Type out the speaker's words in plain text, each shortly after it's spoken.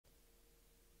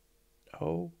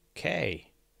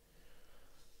Okay.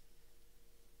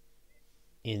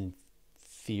 In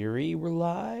theory, we're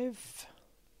live.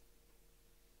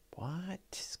 What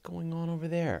is going on over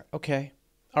there? Okay.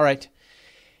 All right.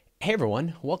 Hey,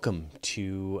 everyone. Welcome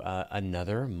to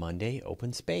another Monday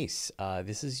Open Space.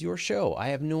 This is your show. I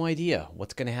have no idea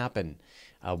what's going to happen,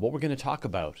 what we're going to talk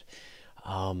about.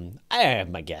 I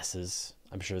have my guesses.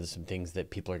 I'm sure there's some things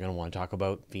that people are going to want to talk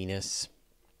about. Venus,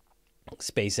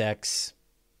 SpaceX,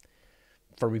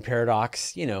 Fermi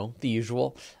paradox, the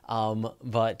usual.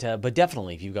 But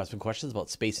definitely, if you've got some questions about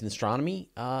space and astronomy,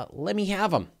 let me have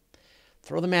them.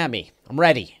 Throw them at me. I'm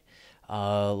ready.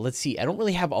 Let's see. I don't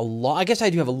really have a lot. I guess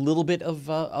I do have a little bit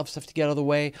of stuff to get out of the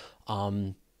way.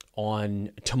 On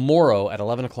tomorrow at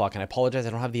 11 o'clock, and I apologize,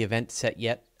 I don't have the event set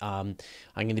yet. I'm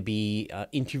going to be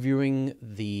interviewing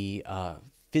the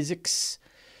physics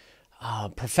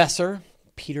professor,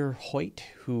 Peter Hoyt,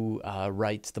 who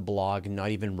writes the blog Not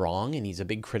Even Wrong, and he's a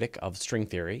big critic of string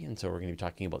theory. And so we're going to be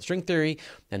talking about string theory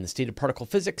and the state of particle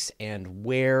physics and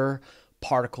where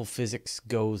particle physics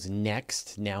goes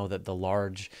next now that the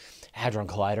Large Hadron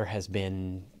Collider has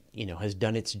been, has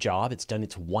done its job. It's done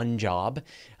its one job.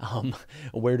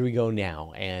 Where do we go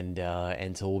now?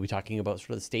 And so we'll be talking about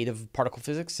sort of the state of particle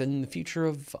physics and the future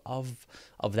of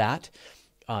that.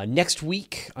 Next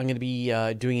week, I'm going to be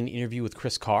doing an interview with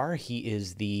Chris Carr.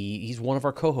 He's one of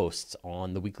our co-hosts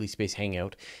on the Weekly Space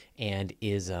Hangout, and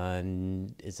is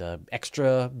a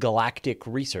extra galactic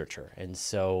researcher. And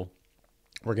so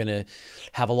we're going to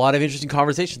have a lot of interesting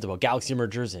conversations about galaxy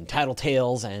mergers and tidal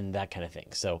tails and that kind of thing.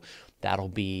 So that'll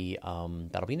be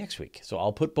next week. So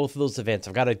I'll put both of those events.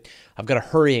 I've got to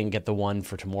hurry and get the one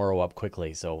for tomorrow up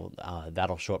quickly. So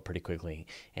that'll show up pretty quickly,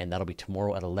 and that'll be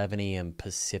tomorrow at 11 a.m.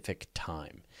 Pacific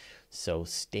time. So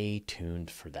stay tuned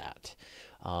for that.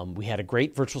 We had a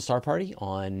great virtual star party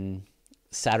on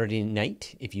Saturday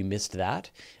night. If you missed that,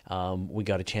 we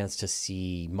got a chance to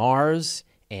see Mars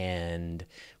and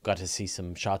got to see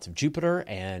some shots of Jupiter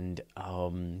and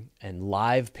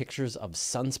live pictures of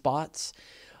sunspots,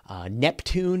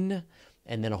 Neptune,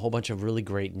 and then a whole bunch of really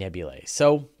great nebulae.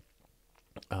 So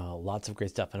lots of great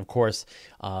stuff. And of course,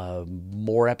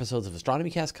 more episodes of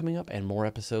Astronomy Cast coming up and more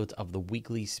episodes of the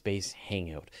Weekly Space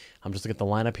Hangout. I'm just looking at the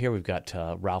lineup here. We've got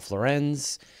Ralph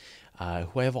Lorenz,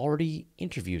 who I have already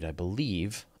interviewed, I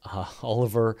believe.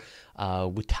 Oliver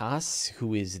Witas,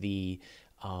 who is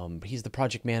he's the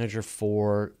project manager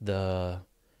for the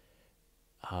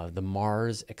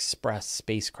Mars Express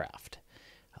spacecraft.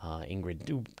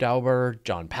 Ingrid Dauber,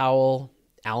 John Powell,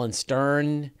 Alan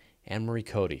Stern, and Marie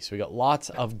Cody. So we got lots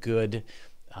of good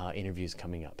interviews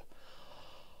coming up.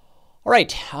 All right,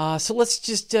 so let's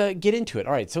just get into it.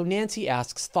 All right, so Nancy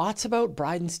asks, thoughts about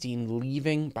Bridenstine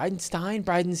leaving.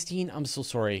 Bridenstine, I'm so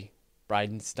sorry,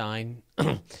 Bridenstine.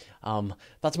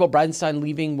 Thoughts about Bridenstine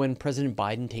leaving when President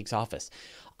Biden takes office.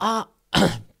 I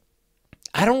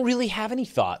don't really have any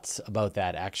thoughts about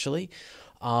that, actually.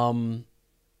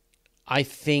 I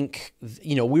think,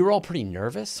 we were all pretty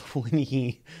nervous when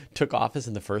he took office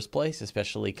in the first place,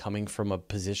 especially coming from a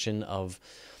position of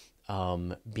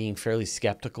being fairly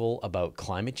skeptical about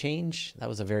climate change. That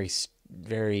was a very,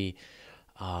 very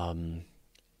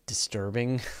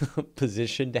disturbing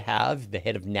position to have, the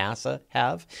head of NASA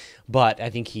have. But I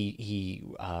think he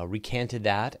recanted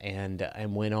that and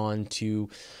went on to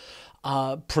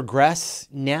progress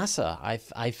NASA.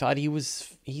 I thought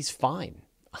he's fine.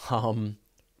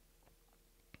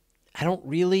 I don't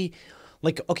really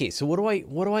okay, so what do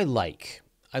I like?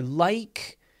 I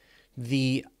like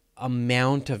the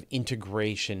amount of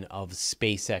integration of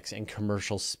SpaceX and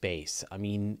commercial space. I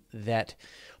mean, that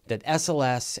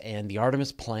SLS and the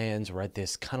Artemis plans were at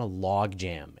this kind of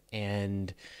logjam,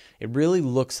 and it really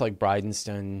looks like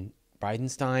Bridenstine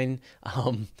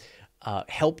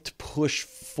helped push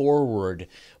forward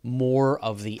more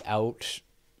of the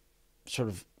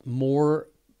more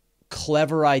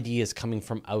clever ideas coming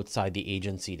from outside the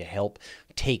agency to help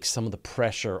take some of the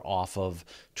pressure off of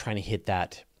trying to hit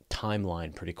that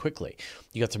timeline pretty quickly.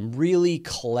 You got some really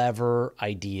clever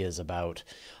ideas about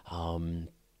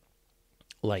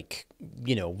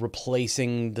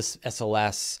replacing the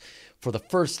SLS for the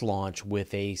first launch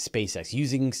with a SpaceX,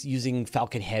 using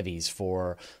Falcon Heavies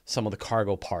for some of the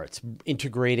cargo parts,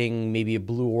 integrating maybe a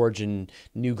Blue Origin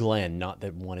New Glenn, not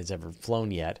that one has ever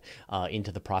flown yet,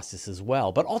 into the process as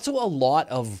well. But also a lot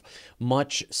of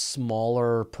much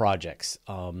smaller projects.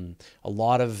 There's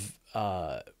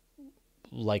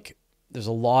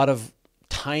a lot of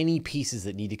tiny pieces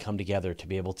that need to come together to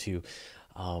be able to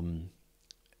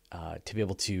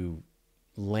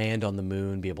land on the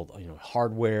moon, be able to,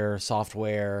 hardware,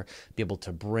 software, be able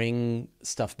to bring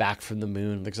stuff back from the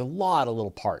moon. There's a lot of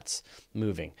little parts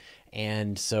moving.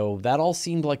 And so that all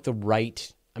seemed like the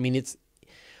right,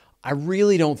 I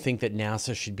really don't think that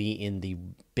NASA should be in the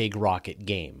big rocket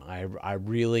game. I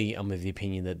really am of the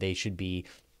opinion that they should be,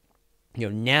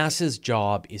 NASA's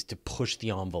job is to push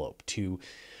the envelope, to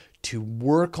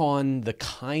work on the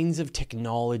kinds of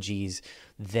technologies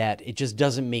that it just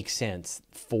doesn't make sense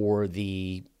for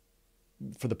the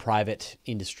private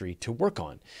industry to work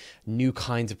on. New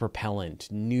kinds of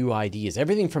propellant, new ideas,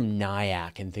 everything from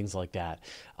NIAC and things like that,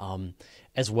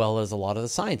 as well as a lot of the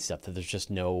science stuff that there's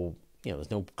just no, there's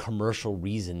no commercial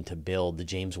reason to build the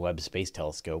James Webb Space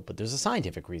Telescope, but there's a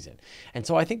scientific reason. And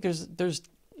so I think there's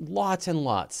lots and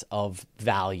lots of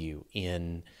value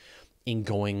in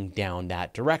going down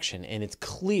that direction. And it's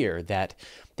clear that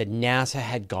NASA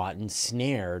had gotten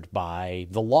snared by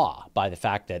the law, by the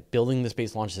fact that building the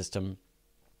Space Launch System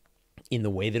in the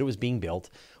way that it was being built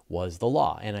was the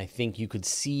law. And I think you could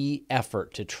see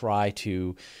effort to try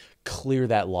to clear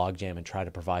that logjam and try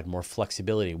to provide more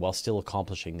flexibility while still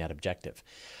accomplishing that objective.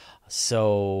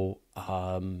 So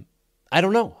I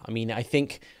don't know. I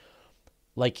think,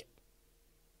 like,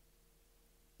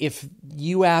 if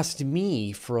you asked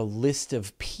me for a list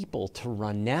of people to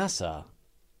run NASA,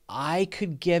 I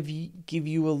could give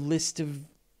you a list of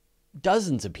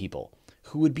dozens of people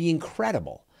who would be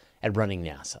incredible at running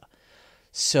NASA.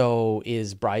 So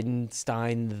is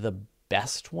Bridenstine the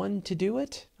best one to do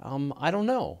it? I don't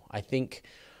know. I think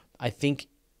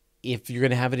if you're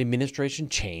going to have an administration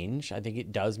change, I think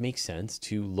it does make sense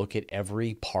to look at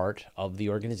every part of the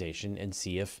organization and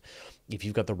see if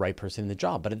you've got the right person in the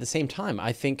job. But at the same time,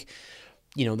 I think,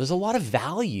 there's a lot of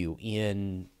value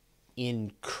in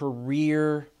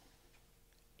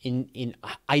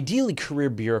ideally career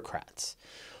bureaucrats.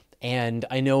 And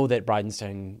I know that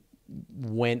Bridenstine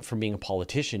went from being a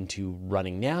politician to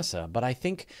running NASA, but I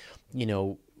think,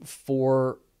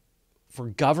 for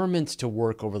governments to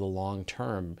work over the long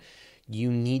term,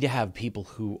 you need to have people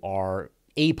who are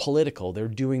apolitical. They're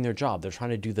doing their job. They're trying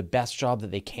to do the best job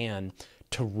that they can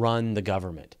to run the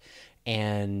government.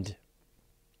 And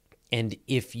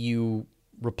if you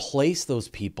replace those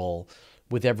people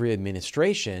with every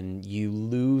administration, you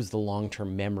lose the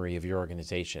long-term memory of your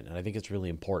organization. And I think it's really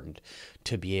important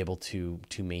to be able to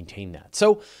maintain that.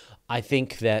 So I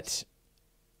think that,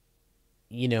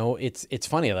 it's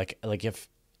funny, like if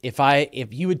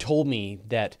you had told me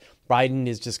that Biden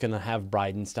is just going to have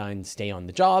Bridenstine stay on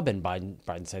the job and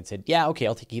Bridenstine said, yeah, okay,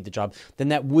 I'll keep the job, then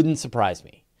that wouldn't surprise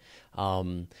me.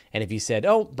 And if you said,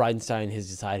 oh, Bridenstine has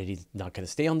decided he's not going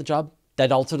to stay on the job,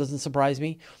 that also doesn't surprise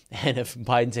me. And if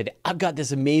Biden said, I've got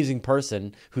this amazing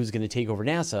person who's going to take over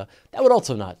NASA, that would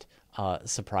also not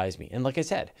surprise me. And like I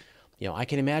said, I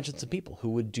can imagine some people who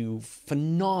would do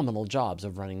phenomenal jobs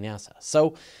of running NASA.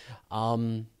 So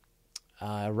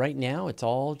right now, it's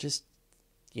all just,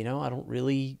 I don't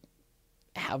really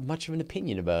have much of an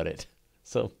opinion about it.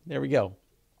 So there we go.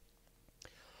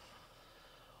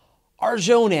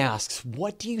 Arjone asks,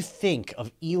 what do you think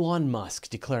of Elon Musk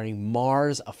declaring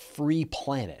Mars a free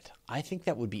planet? I think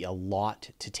that would be a lot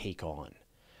to take on.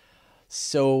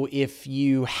 So if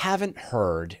you haven't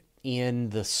heard, in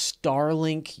the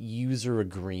Starlink user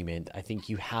agreement, I think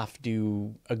you have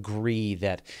to agree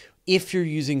that if you're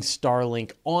using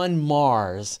Starlink on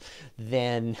Mars,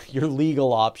 then your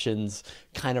legal options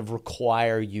kind of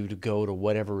require you to go to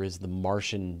whatever is the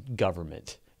Martian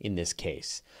government in this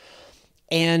case.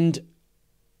 And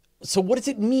so what does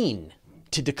it mean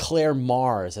to declare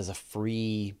Mars as a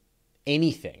free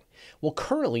anything? Well,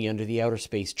 currently under the Outer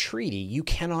Space Treaty, you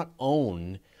cannot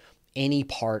own any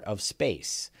part of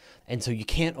space. And so you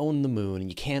can't own the moon, and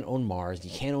you can't own Mars,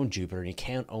 and you can't own Jupiter, and you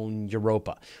can't own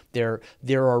Europa. There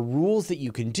are rules that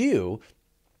you can do.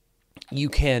 You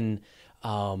can,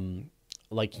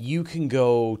 you can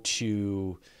go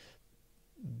to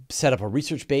set up a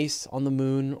research base on the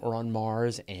moon or on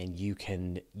Mars, and you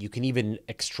can even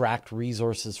extract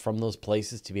resources from those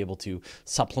places to be able to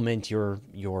supplement your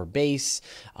base.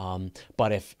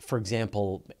 But if, for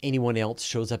example, anyone else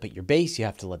shows up at your base, you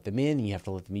have to let them in, and you have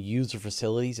to let them use your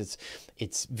facilities.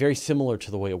 It's very similar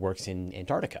to the way it works in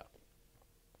Antarctica.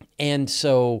 And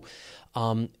so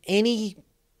any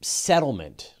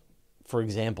settlement, for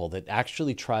example, that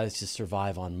actually tries to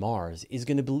survive on Mars is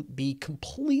going to be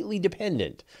completely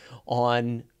dependent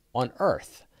on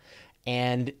Earth.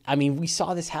 And I mean, we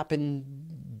saw this happen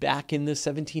back in the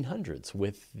 1700s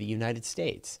with the United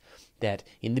States, that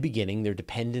in the beginning, they're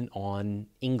dependent on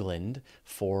England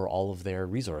for all of their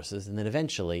resources. And then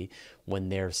eventually, when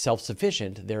they're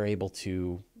self-sufficient, they're able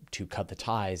to cut the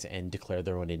ties and declare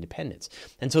their own independence.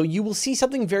 And so you will see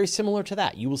something very similar to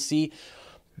that. You will see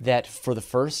that for the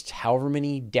first however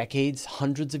many decades,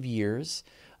 hundreds of years,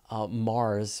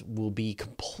 Mars will be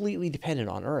completely dependent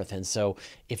on Earth. And so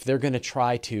if they're going to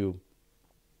try to,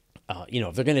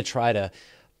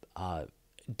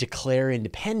 declare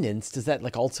independence, does that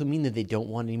like also mean that they don't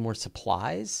want any more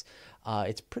supplies?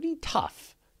 It's pretty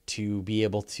tough to be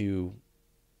able to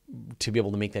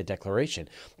make that declaration.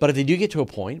 But if they do get to a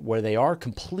point where they are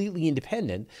completely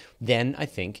independent, then I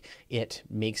think it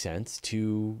makes sense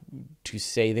to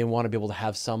say they want to be able to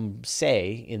have some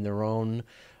say in their own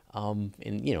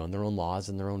in their own laws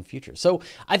and their own future. So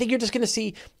I think you're just going to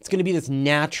see it's going to be this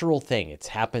natural thing. It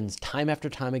happens time after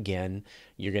time again.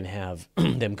 You're going to have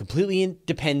them completely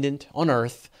independent on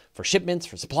Earth for shipments,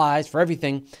 for supplies, for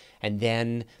everything. And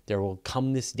then there will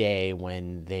come this day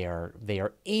when they are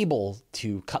able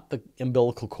to cut the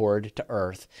umbilical cord to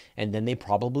Earth, and then they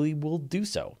probably will do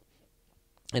so.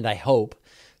 And I hope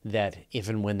that if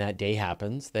and when that day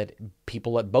happens, that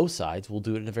people at both sides will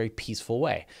do it in a very peaceful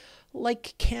way,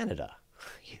 like Canada.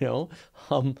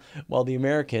 While the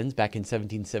Americans back in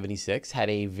 1776 had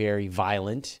a very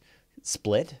violent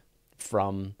split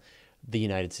from the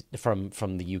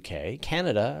UK,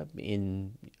 Canada,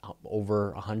 in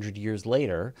over 100 years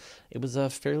later, it was a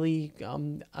fairly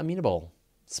amenable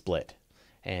split,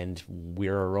 and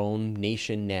we're our own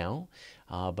nation now,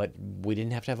 but we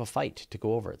didn't have to have a fight to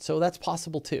go over it. So that's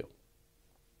possible too.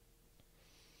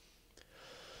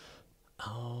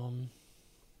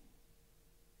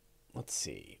 Let's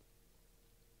see.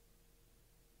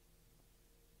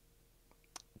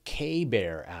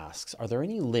 K-Bear asks, are there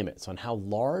any limits on how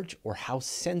large or how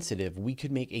sensitive we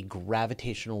could make a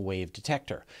gravitational wave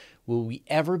detector? Will we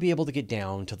ever be able to get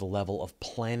down to the level of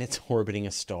planets orbiting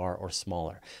a star or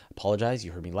smaller? Apologize,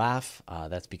 you heard me laugh.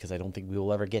 That's because I don't think we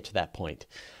will ever get to that point.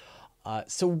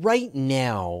 So right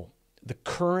now, the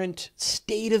current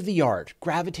state-of-the-art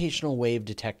gravitational wave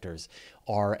detectors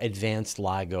are Advanced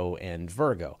LIGO and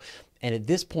Virgo. And at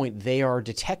this point, they are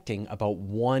detecting about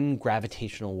one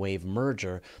gravitational wave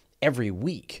merger every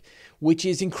week, which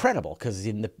is incredible because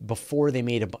before they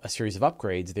made a series of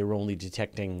upgrades, they were only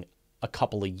detecting a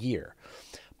couple a year.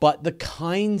 But the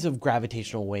kinds of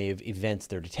gravitational wave events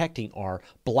they're detecting are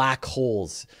black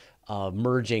holes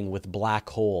merging with black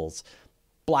holes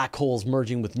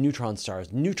merging with neutron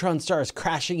stars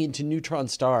crashing into neutron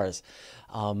stars,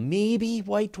 maybe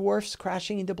white dwarfs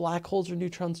crashing into black holes or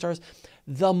neutron stars.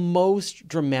 The most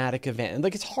dramatic event, and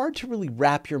it's hard to really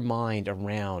wrap your mind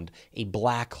around a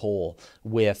black hole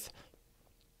with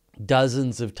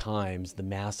dozens of times the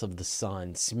mass of the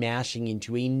sun smashing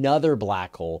into another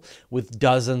black hole with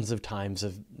dozens of times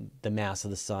of the mass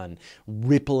of the sun,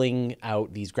 rippling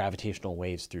out these gravitational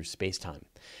waves through space-time.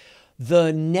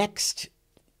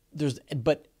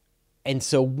 And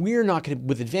so we're not going to,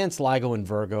 with Advanced LIGO and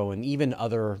Virgo and even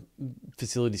other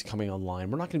facilities coming online,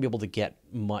 we're not going to be able to get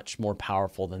much more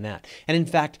powerful than that. And in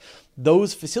fact,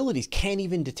 those facilities can't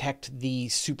even detect the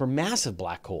supermassive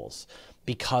black holes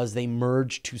because they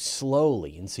merge too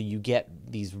slowly. And so you get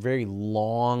these very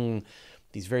long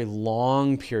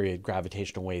period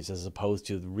gravitational waves as opposed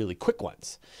to the really quick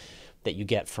ones that you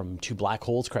get from two black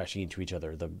holes crashing into each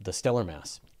other, the stellar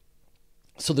mass.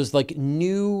 So there's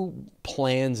new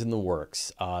plans in the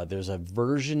works. There's a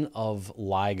version of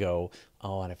LIGO,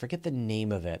 and I forget the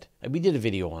name of it. We did a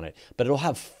video on it, but it'll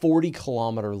have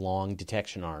 40-kilometer long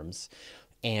detection arms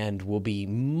and will be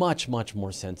much, much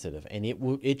more sensitive. And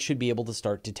it should be able to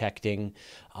start detecting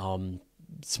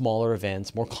smaller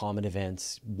events, more common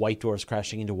events, white dwarfs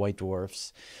crashing into white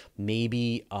dwarfs.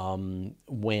 Maybe when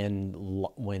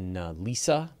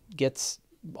LISA gets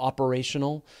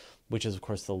operational, which is, of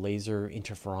course, the Laser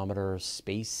Interferometer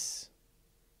Space.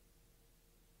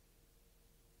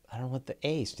 I don't know what the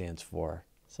A stands for.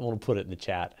 Someone will put it in the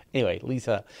chat. Anyway,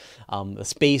 LISA, the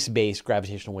space-based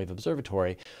gravitational wave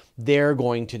observatory, they're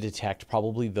going to detect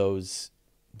probably those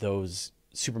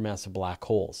supermassive black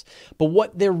holes. But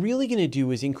what they're really going to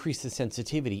do is increase the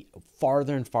sensitivity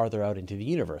farther and farther out into the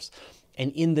universe.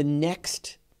 And in the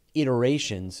next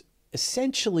iterations,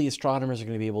 essentially astronomers are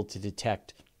going to be able to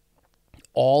detect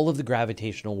all of the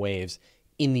gravitational waves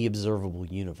in the observable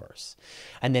universe.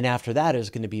 And then after that is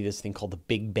going to be this thing called the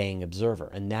Big Bang Observer.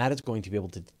 And that is going to be able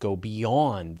to go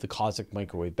beyond the cosmic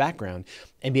microwave background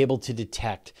and be able to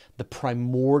detect the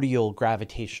primordial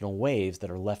gravitational waves that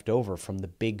are left over from the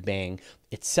Big Bang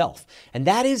itself. And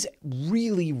that is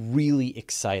really, really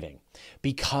exciting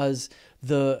because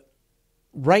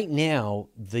right now,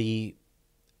 the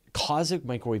cosmic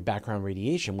microwave background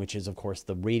radiation, which is, of course,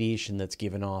 the radiation that's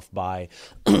given off by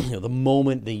the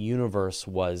moment the universe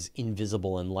was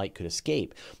invisible and light could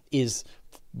escape, is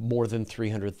more than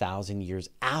 300,000 years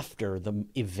after the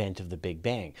event of the Big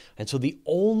Bang. And so the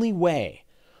only way,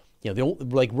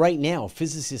 like right now,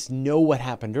 physicists know what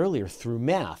happened earlier through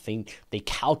math. They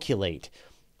calculate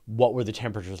what were the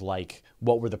temperatures like,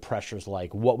 what were the pressures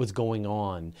like, what was going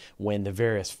on when the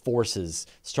various forces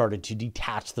started to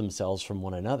detach themselves from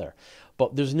one another.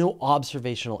 But there's no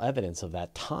observational evidence of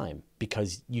that time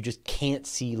because you just can't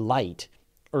see light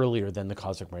earlier than the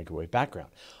cosmic microwave background.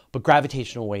 But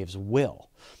gravitational waves will.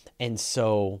 And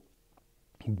so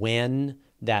when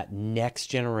that next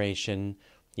generation,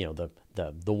 the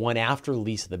one after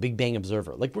LISA, the Big Bang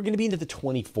Observer, like we're going to be into the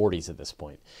 2040s at this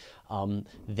point,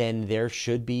 then there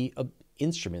should be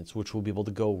instruments which will be able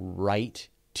to go right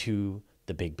to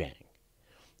the Big Bang.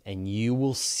 And you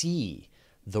will see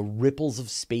the ripples of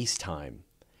space-time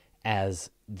as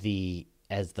the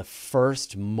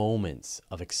first moments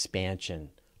of expansion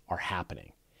are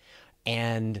happening.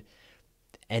 And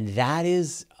that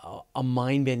is a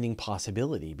mind-bending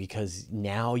possibility because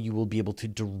now you will be able to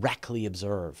directly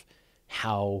observe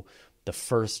how the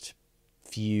first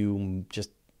few just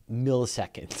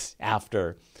milliseconds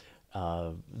after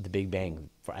the Big Bang,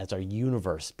 as our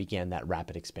universe began that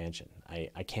rapid expansion.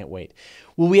 I can't wait.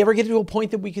 Will we ever get to a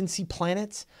point that we can see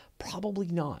planets? Probably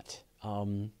not.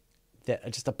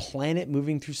 That just a planet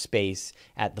moving through space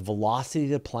at the velocity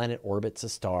the planet orbits a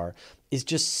star is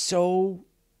just so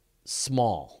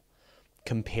small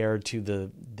compared to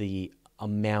the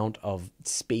amount of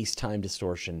space-time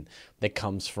distortion that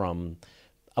comes from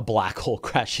a black hole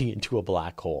crashing into a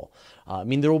black hole. I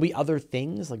mean, there will be other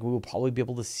things, like we will probably be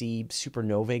able to see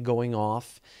supernovae going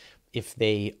off if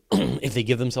they if they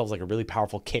give themselves like a really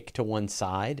powerful kick to one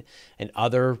side, and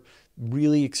other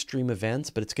really extreme events,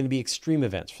 but it's going to be extreme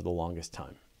events for the longest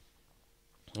time.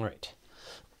 All right.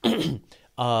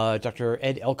 Dr.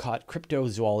 Ed Elcott,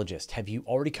 cryptozoologist. Have you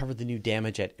already covered the new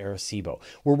damage at Arecibo?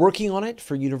 We're working on it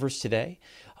for Universe Today.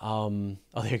 Oh,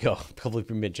 there you go. Public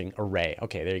imaging array.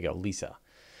 Okay, there you go. LISA.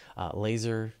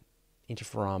 Laser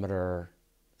interferometer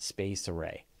space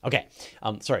array. Okay,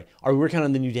 sorry. Are we working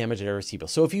on the new damage at Arecibo?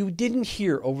 So if you didn't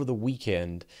hear over the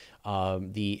weekend,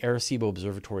 the Arecibo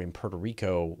Observatory in Puerto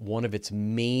Rico, one of its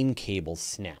main cables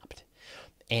snapped.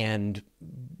 And,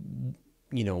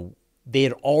 they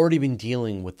had already been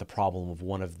dealing with the problem of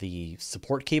one of the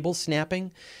support cables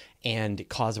snapping, and it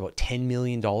caused about $10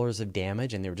 million of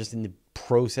damage. And they were just in the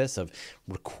process of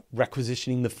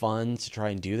requisitioning the funds to try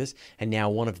and do this. And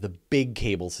now one of the big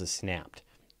cables has snapped,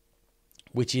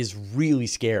 which is really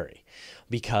scary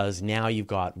because now you've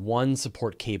got one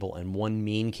support cable and one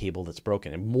main cable that's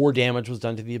broken, and more damage was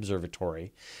done to the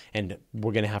observatory. And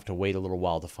we're going to have to wait a little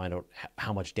while to find out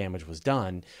how much damage was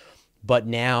done. But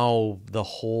now the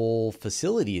whole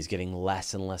facility is getting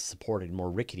less and less supported,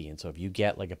 more rickety. And so if you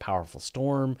get like a powerful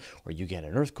storm, or you get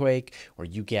an earthquake, or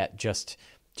you get just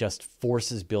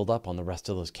forces build up on the rest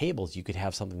of those cables, you could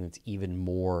have something that's even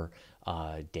more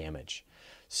damage.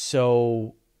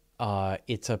 So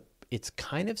it's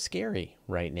kind of scary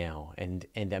right now. And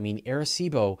I mean,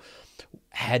 Arecibo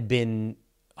had been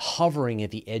hovering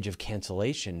at the edge of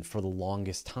cancellation for the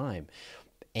longest time.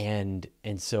 And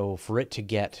so for it to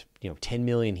get, 10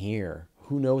 million here,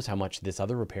 who knows how much this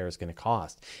other repair is going to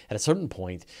cost. At a certain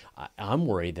point, I'm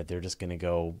worried that they're just going to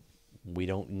go, we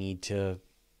don't need to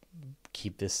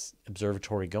keep this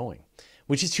observatory going,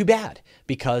 which is too bad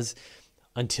because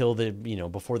until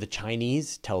before the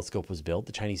Chinese telescope was built,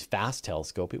 the Chinese FAST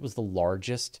telescope, it was the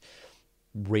largest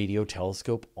radio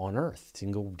telescope on Earth,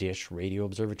 single dish radio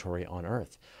observatory on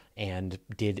Earth, and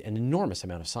did an enormous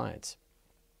amount of science.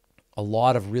 A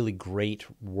lot of really great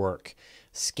work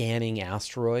scanning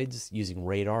asteroids using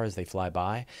radar as they fly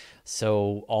by.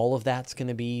 So all of that's going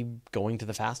to be going to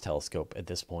the FAST telescope at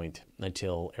this point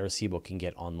until Arecibo can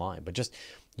get online. But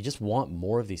you just want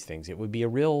more of these things. It would be a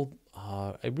real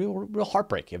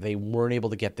heartbreak if they weren't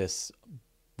able to get this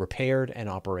repaired and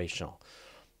operational.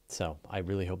 So I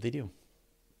really hope they do.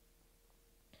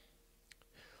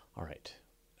 All right.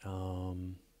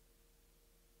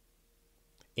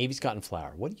 Avi Scott and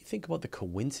Flower, what do you think about the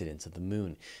coincidence of the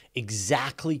moon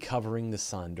exactly covering the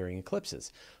sun during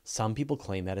eclipses? Some people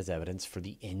claim that as evidence for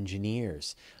the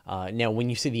engineers. Now, when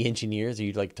you say the engineers, are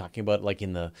you like talking about like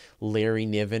in the Larry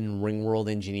Niven Ringworld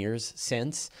Engineers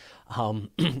sense?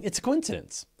 It's a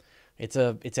coincidence. It's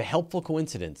a helpful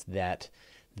coincidence that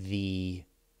the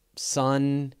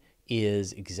sun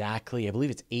is exactly, I believe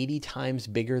it's 80 times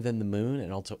bigger than the moon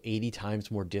and also 80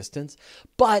 times more distance,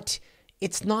 but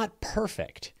it's not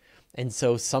perfect. And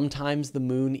so sometimes the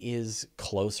moon is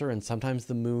closer and sometimes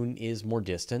the moon is more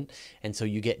distant. And so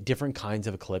you get different kinds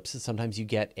of eclipses. Sometimes you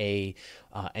get an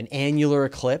annular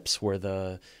eclipse where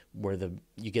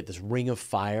you get this ring of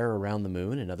fire around the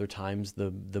moon, and other times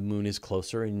the moon is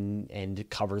closer and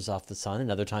covers off the sun, and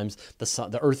other times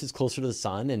the earth is closer to the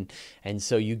sun, and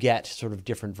so you get sort of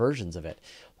different versions of it.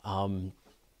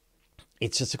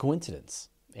 It's just a coincidence.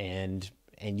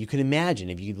 And you can imagine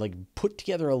if you like put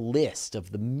together a list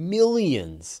of the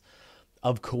millions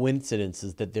of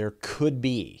coincidences that there could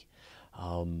be.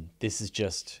 This is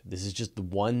just the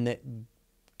one that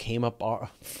came up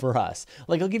for us.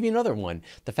 Like, I'll give you another one.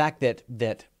 The fact that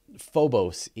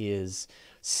Phobos is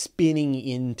spinning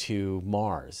into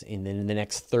Mars, and then in the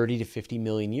next 30 to 50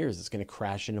 million years, it's going to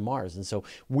crash into Mars. And so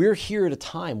we're here at a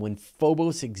time when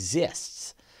Phobos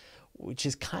exists, which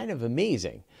is kind of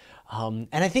amazing. And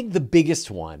I think the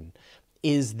biggest one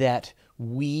is that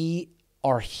we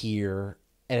are here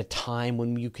at a time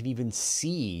when you can even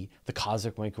see the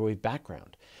cosmic microwave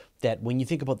background. That when you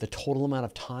think about the total amount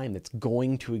of time that's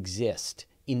going to exist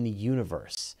in the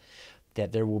universe,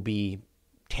 that there will be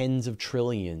tens of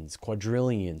trillions,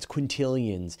 quadrillions,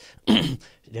 quintillions,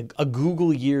 a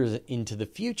Google years into the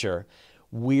future,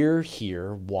 we're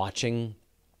here watching,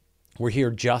 we're here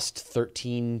just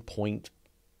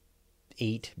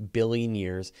 13.8 billion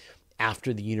years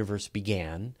after the universe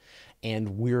began, and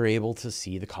we're able to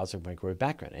see the cosmic microwave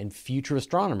background. And future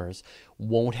astronomers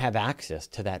won't have access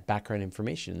to that background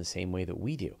information in the same way that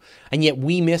we do. And yet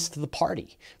we missed the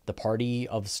party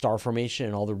of star formation,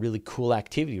 and all the really cool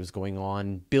activity was going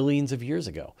on billions of years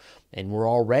ago. And we're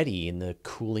already in the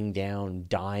cooling down,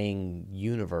 dying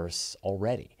universe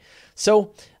already.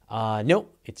 So, no,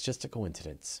 it's just a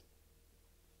coincidence.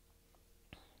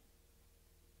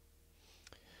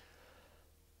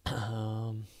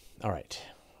 All right,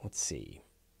 let's see.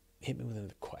 Hit me with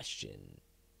another question.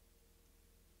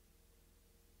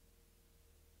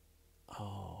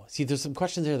 Oh, see, there's some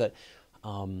questions there that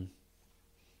I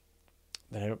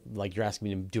don't like. You're asking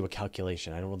me to do a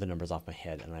calculation. I don't know the numbers off my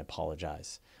head, and I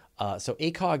apologize. So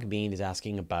ACOG Bean is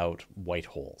asking about white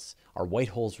holes. Are white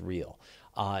holes real?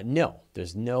 No,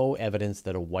 there's no evidence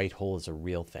that a white hole is a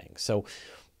real thing. So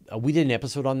we did an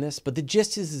episode on this, but the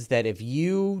gist is that if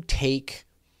you take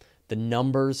the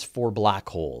numbers for black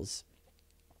holes,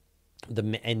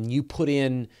 and you put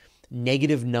in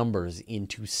negative numbers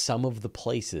into some of the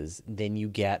places, then you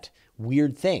get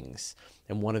weird things.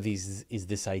 And one of these is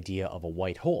this idea of a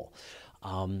white hole.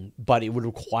 But it would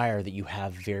require that you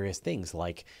have various things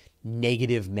like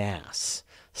negative mass.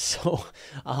 So,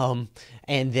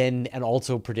 and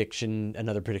also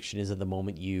another prediction is that the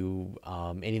moment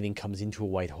anything comes into a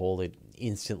white hole, it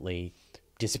instantly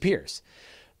disappears.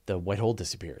 The white hole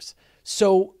disappears.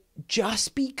 So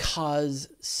just because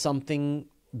something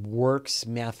works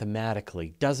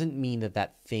mathematically doesn't mean that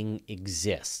that thing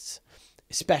exists,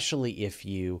 especially if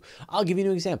I'll give you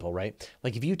an example, right?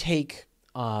 Like if you take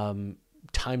time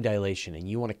dilation and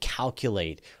you want to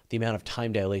calculate the amount of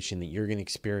time dilation that you're going to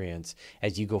experience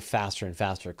as you go faster and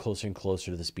faster, closer and closer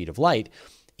to the speed of light,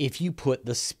 if you put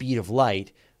the speed of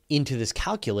light into this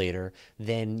calculator,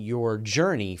 then your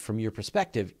journey from your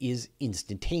perspective is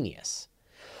instantaneous.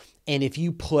 And if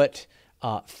you put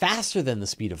faster than the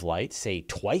speed of light, say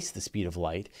twice the speed of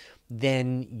light,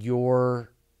 then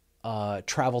your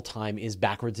travel time is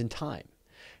backwards in time.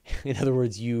 In other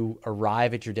words, you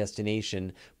arrive at your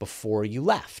destination before you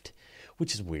left,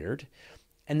 which is weird.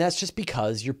 And that's just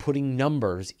because you're putting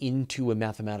numbers into a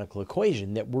mathematical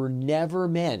equation that were never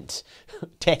meant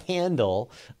to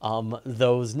handle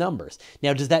those numbers.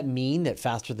 Now, does that mean that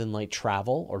faster than light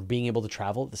travel, or being able to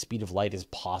travel at the speed of light, is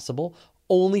possible?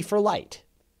 Only for light,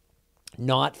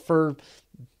 not for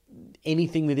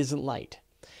anything that isn't light.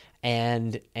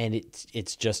 And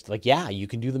it's just like, yeah, you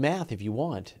can do the math if you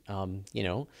want. I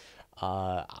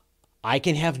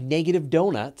can have negative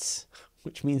donuts,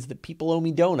 which means that people owe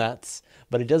me donuts,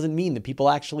 but it doesn't mean that people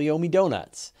actually owe me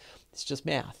donuts. It's just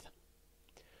math.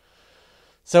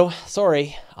 So,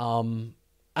 sorry. We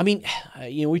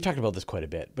talked about this quite a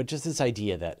bit, but just this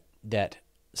idea that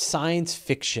science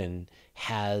fiction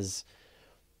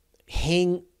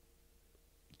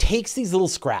takes these little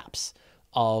scraps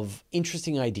of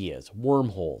interesting ideas,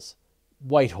 wormholes,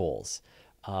 white holes,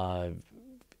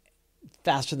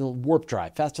 faster than warp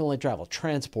drive, faster than light travel,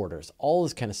 transporters, all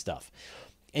this kind of stuff,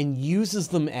 and uses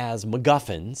them as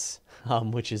MacGuffins,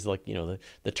 which is like,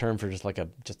 the term for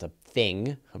just a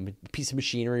thing, a piece of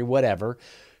machinery, whatever,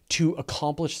 to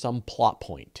accomplish some plot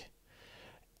point.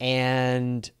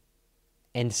 And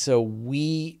so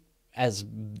we as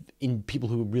in people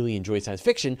who really enjoy science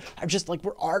fiction, are just like,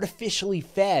 we're artificially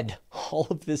fed all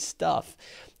of this stuff.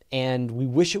 And we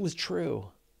wish it was true.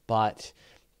 But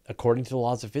according to the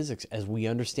laws of physics, as we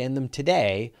understand them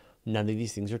today, none of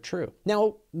these things are true.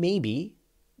 Now, maybe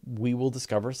we will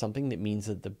discover something that means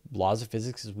that the laws of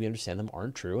physics as we understand them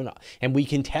aren't true. And we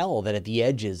can tell that at the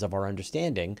edges of our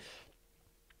understanding,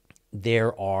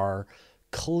 there are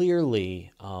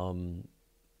clearly,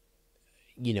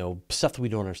 stuff that we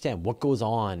don't understand. What goes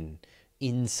on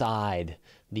inside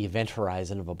the event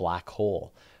horizon of a black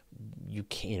hole?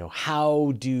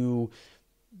 How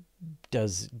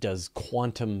does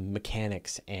quantum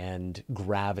mechanics and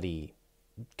gravity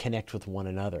connect with one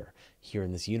another here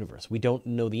in this universe? We don't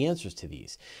know the answers to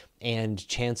these, and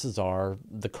chances are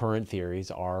the current theories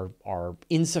are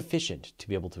insufficient to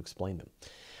be able to explain them.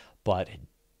 But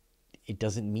it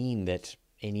doesn't mean that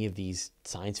any of these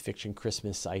science fiction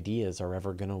Christmas ideas are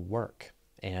ever going to work.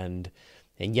 And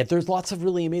yet there's lots of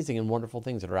really amazing and wonderful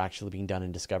things that are actually being done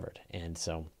and discovered. And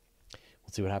so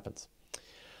we'll see what happens.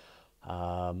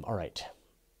 All right.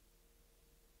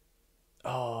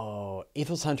 Oh,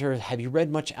 Athos Hunter, have you read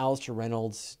much Alastair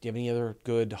Reynolds? Do you have any other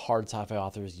good hard sci-fi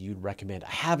authors you'd recommend? I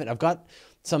haven't. I've got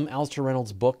some Alastair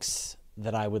Reynolds books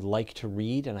that I would like to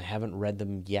read, and I haven't read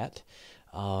them yet.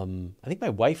 I think my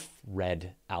wife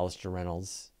read Alastair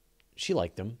Reynolds. She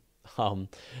liked them.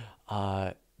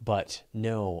 But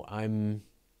no, I'm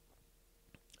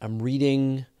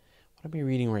reading, what am I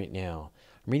reading right now?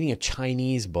 I'm reading a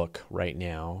Chinese book right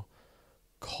now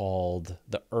called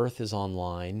The Earth is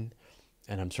Online,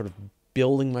 and I'm sort of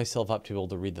building myself up to be able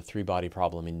to read The Three-Body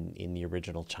Problem in the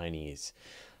original Chinese.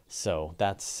 So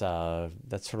that's sort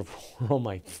of where all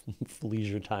my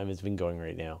leisure time has been going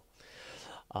right now.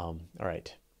 All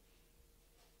right.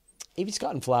 A.V.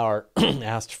 Scott and Flower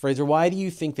asked, Fraser, why do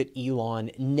you think that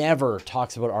Elon never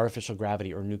talks about artificial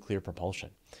gravity or nuclear propulsion?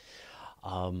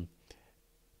 So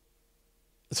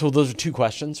those are two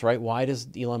questions, right? Why does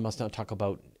Elon Musk not talk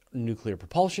about nuclear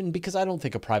propulsion? Because I don't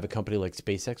think a private company like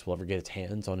SpaceX will ever get its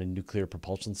hands on a nuclear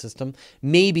propulsion system.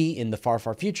 Maybe in the far,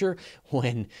 far future,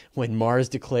 when Mars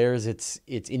declares its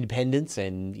independence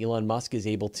and Elon Musk is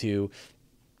able to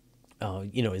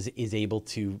is able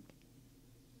to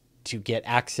get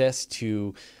access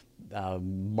to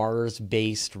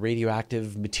Mars-based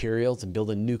radioactive materials and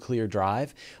build a nuclear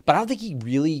drive. But I don't think he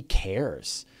really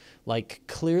cares. Like,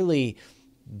 clearly,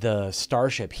 the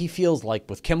Starship, he feels like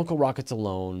with chemical rockets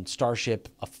alone, Starship,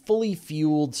 a fully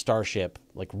fueled Starship,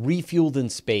 like refueled in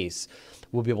space,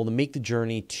 will be able to make the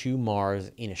journey to Mars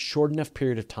in a short enough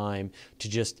period of time to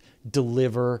just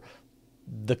deliver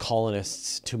the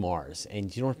colonists to Mars.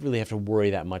 And you don't really have to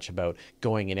worry that much about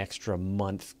going an extra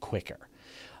month quicker.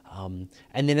 And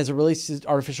then as it relates to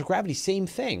artificial gravity, same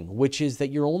thing, which is that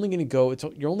you're only going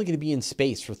to be in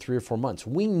space for 3 or 4 months.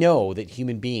 We know that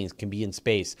human beings can be in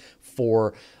space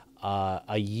for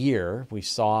a year. We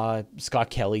saw Scott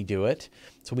Kelly do it.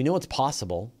 So we know it's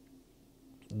possible.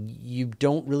 You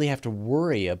don't really have to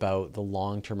worry about the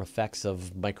long-term effects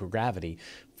of microgravity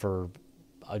for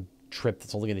a trip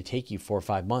that's only going to take you 4 or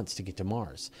 5 months to get to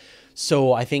Mars.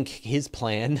 So I think his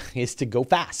plan is to go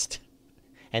fast.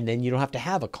 And then you don't have to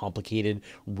have a complicated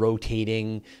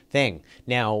rotating thing.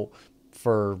 Now,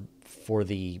 for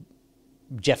the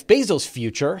Jeff Bezos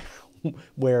future,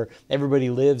 where everybody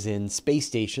lives in space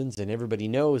stations and everybody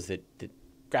knows that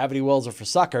gravity wells are for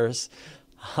suckers,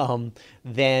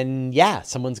 then yeah,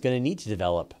 someone's going to need to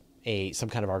develop some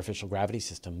kind of artificial gravity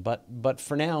system. But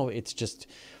for now, it's just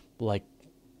like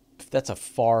that's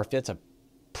a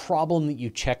problem that you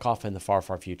check off in the far,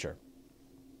 far future.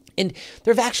 And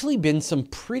there have actually been some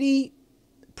pretty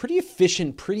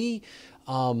efficient, pretty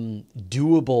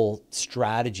doable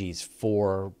strategies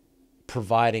for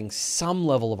providing some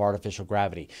level of artificial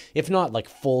gravity. If not like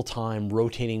full-time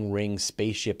rotating ring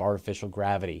spaceship artificial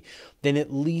gravity, then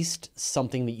at least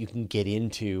something that you can get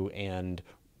into and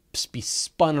be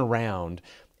spun around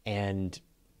and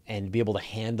be able to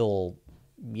handle,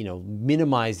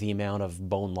 minimize the amount of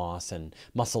bone loss and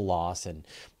muscle loss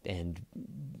and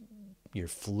your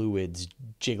fluids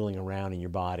jiggling around in your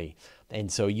body.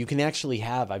 And so you can actually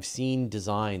I've seen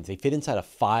designs, they fit inside a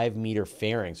 5-meter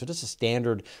fairing. So just a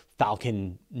standard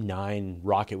Falcon 9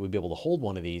 rocket would be able to hold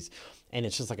one of these. And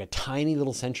it's just like a tiny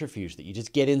little centrifuge that you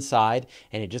just get inside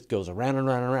and it just goes around and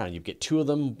around and around. You get 2 of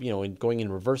them, going in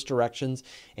reverse directions,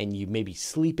 and you maybe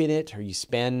sleep in it, or you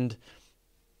spend,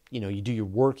 you do your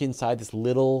work inside this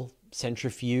little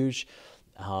centrifuge.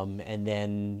 And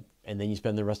then you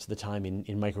spend the rest of the time in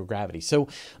microgravity. So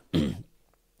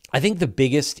I think the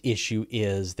biggest issue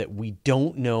is that we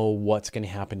don't know what's going to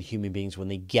happen to human beings when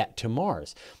they get to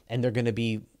Mars. And they're going to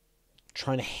be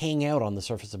trying to hang out on the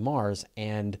surface of Mars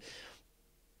and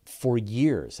for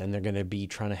years, and they're going to be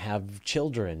trying to have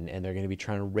children, and they're going to be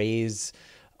trying to raise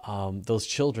those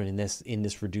children in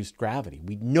this reduced gravity.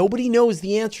 Nobody knows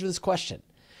the answer to this question.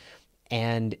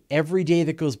 And every day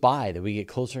that goes by that we get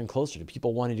closer and closer to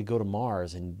people wanting to go to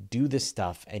Mars and do this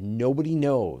stuff, and nobody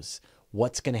knows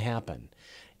what's going to happen,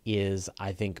 is,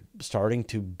 I think, starting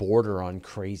to border on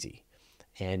crazy.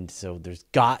 And so there's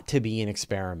got to be an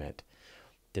experiment.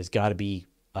 There's got to be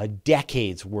a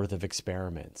decade's worth of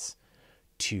experiments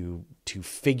to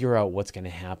figure out what's going to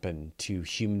happen to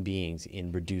human beings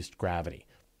in reduced gravity.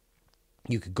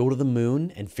 You could go to the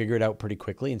moon and figure it out pretty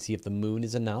quickly and see if the moon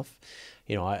is enough.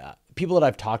 People that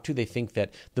I've talked to, they think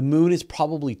that the moon is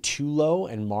probably too low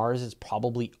and Mars is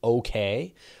probably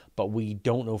okay, but we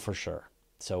don't know for sure.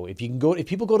 So if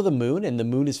people go to the moon and the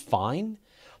moon is fine,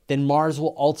 then Mars will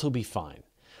also be fine.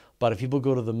 But if people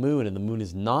go to the moon and the moon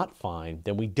is not fine,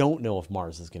 then we don't know if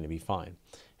Mars is going to be fine.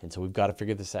 And so we've got to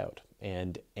figure this out.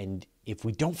 And if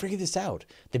we don't figure this out,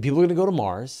 then people are going to go to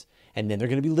Mars, and then they're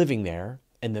going to be living there,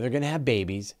 and then they're going to have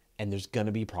babies, and there's going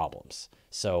to be problems.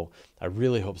 So I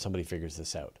really hope somebody figures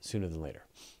this out sooner than later.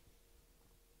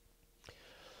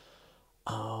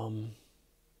 Sergio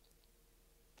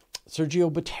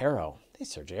Botero. Hey,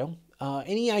 Sergio.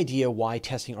 Any idea why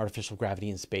testing artificial gravity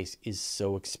in space is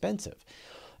so expensive?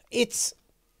 It's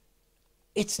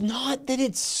not that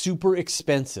it's super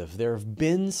expensive. There have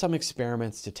been some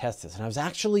experiments to test this. And I was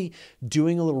actually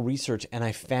doing a little research, and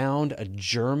I found a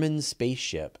German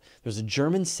spaceship. There's a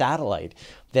German satellite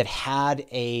that had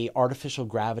a artificial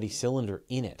gravity cylinder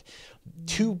in it.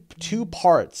 Two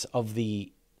parts of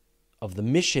the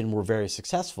mission were very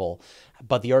successful,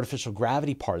 but the artificial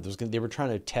gravity part, they were trying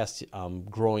to test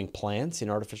growing plants in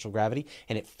artificial gravity,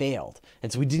 and it failed.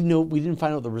 And so we didn't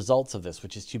find out the results of this,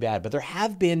 which is too bad. But there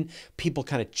have been people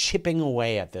kind of chipping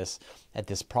away at this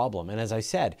problem. And as I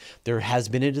said, there has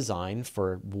been a design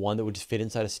for one that would just fit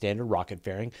inside a standard rocket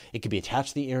fairing. It could be attached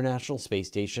to the International Space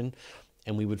Station,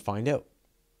 and we would find out.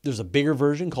 There's a bigger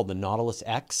version called the Nautilus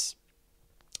X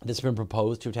that's been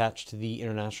proposed to attach to the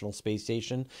International Space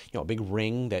Station, a big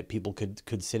ring that people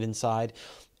could sit inside.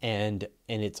 And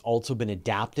it's also been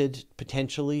adapted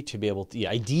potentially to be able to, the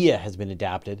idea has been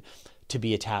adapted to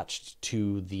be attached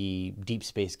to the Deep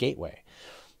Space Gateway.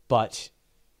 But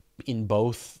in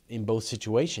both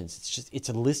situations, it's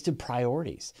a list of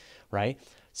priorities, right?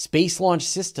 Space Launch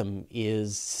System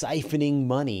is siphoning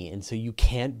money, and so you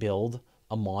can't build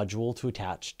a module to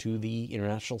attach to the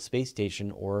International Space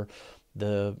Station or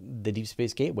the Deep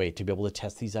Space Gateway to be able to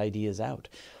test these ideas out.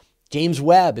 James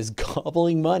Webb is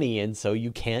gobbling money, and so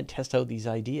you can't test out these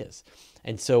ideas.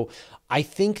 And so I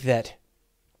think that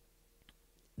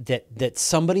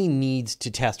somebody needs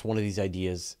to test one of these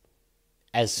ideas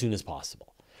as soon as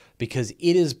possible, because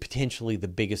it is potentially the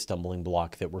biggest stumbling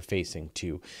block that we're facing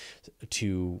to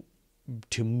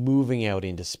moving out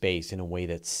into space in a way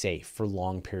that's safe for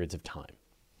long periods of time.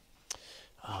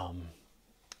 All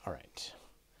right.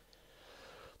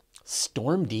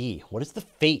 Storm D, what is the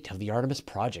fate of the Artemis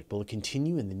project? Will it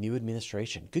continue in the new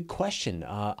administration? Good question.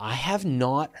 I have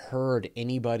not heard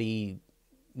anybody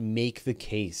make the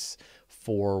case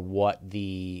for what's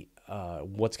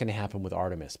going to happen with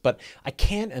Artemis, but I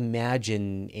can't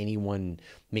imagine anyone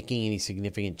making any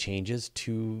significant changes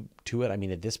to it. I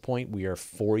mean, at this point, we are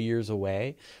 4 years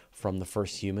away from the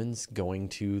first humans going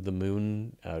to the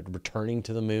moon, returning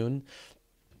to the moon.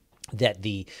 That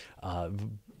the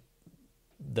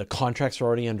contracts are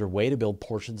already underway to build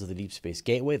portions of the Deep Space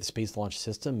Gateway. The Space Launch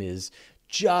System is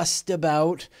just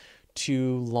about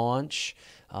to launch,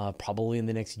 probably in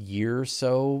the next year or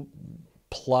so.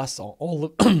 Plus,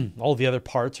 all the other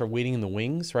parts are waiting in the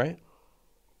wings, right?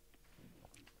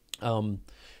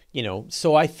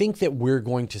 So I think that we're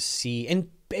going to see, and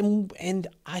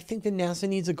I think that NASA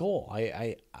needs a goal.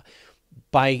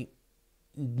 By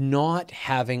not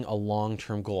having a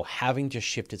long-term goal, having to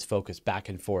shift its focus back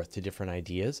and forth to different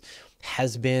ideas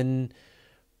has been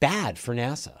bad for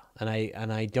NASA. And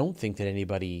I don't think that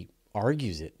anybody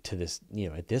argues it to this,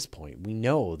 at this point. We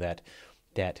know that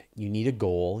you need a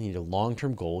goal, you need a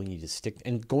long-term goal, you need to stick,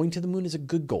 and going to the moon is a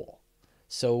good goal.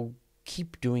 So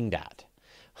keep doing that.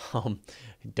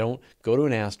 Don't go to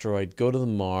an asteroid, go to the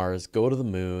Mars, go to the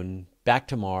moon, back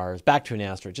to Mars, back to an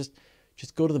asteroid, just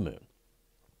go to the moon.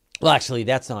 Well, actually,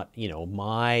 that's not,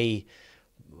 my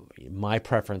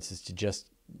preference is to just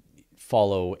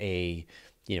follow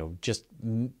just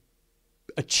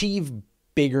achieve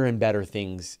bigger and better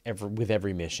things with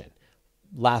every mission.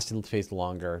 Last in space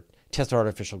longer, test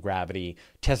artificial gravity,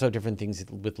 test out different things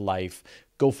with life,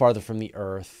 go farther from the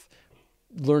Earth,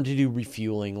 learn to do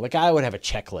refueling. Like I would have a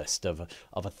checklist of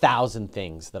 1,000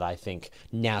 things that I think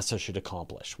NASA should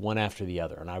accomplish, one after the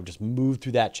other, and I would just move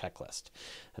through that checklist.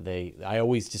 I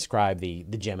always describe the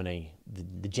Gemini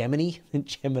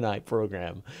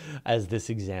program as this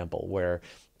example where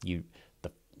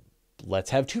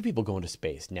let's have 2 people go into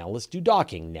space. Now let's do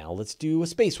docking. Now let's do a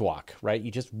spacewalk, right?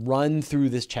 You just run through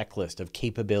this checklist of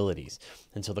capabilities.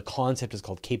 And so the concept is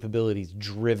called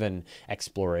capabilities-driven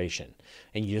exploration.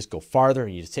 And you just go farther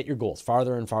and you just set your goals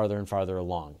farther and farther and farther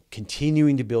along,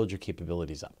 continuing to build your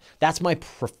capabilities up. That's my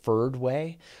preferred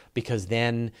way, because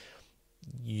then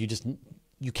you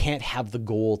can't have the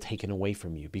goal taken away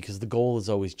from you, because the goal is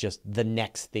always just the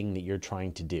next thing that you're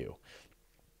trying to do.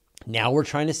 Now we're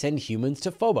trying to send humans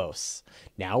to Phobos.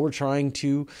 Now we're trying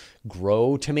to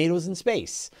grow tomatoes in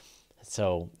space.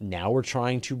 So now we're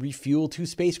trying to refuel 2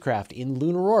 spacecraft in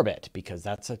lunar orbit, because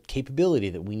that's a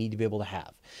capability that we need to be able to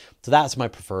have. So that's my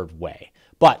preferred way.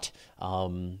 But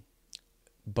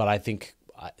I think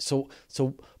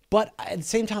but at the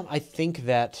same time, I think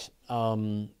that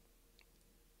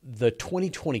the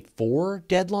 2024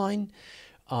 deadline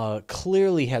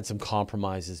clearly had some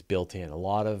compromises built in, a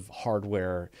lot of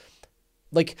hardware.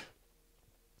 Like,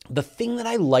 the thing that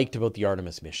I liked about the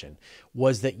Artemis mission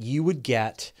was that you would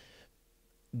get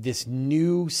this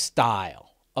new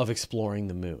style of exploring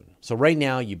the moon. So right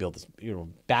now you build this,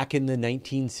 back in the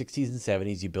 1960s and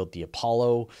 70s, you built the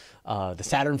Apollo, the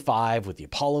Saturn V with the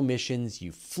Apollo missions.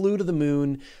 You flew to the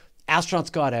moon,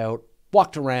 astronauts got out,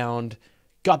 walked around,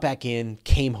 got back in,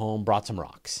 came home, brought some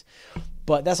rocks.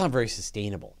 But that's not very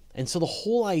sustainable. And so the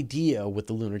whole idea with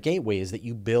the Lunar Gateway is that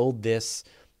you build this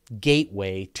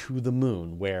gateway to the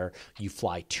moon where you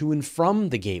fly to and from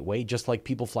the gateway, just like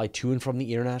people fly to and from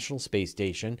the International Space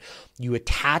Station. You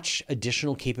attach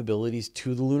additional capabilities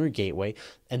to the Lunar Gateway,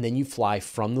 and then you fly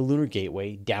from the Lunar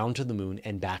Gateway down to the moon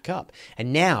and back up.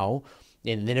 And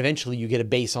then eventually you get a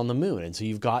base on the moon. And so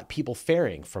you've got people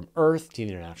ferrying from Earth to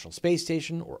the International Space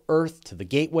Station, or Earth to the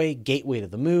gateway to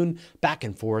the moon, back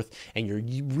and forth. And you're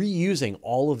reusing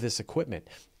all of this equipment.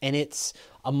 And it's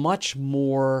a much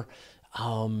more,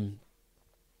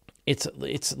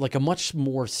 it's like a much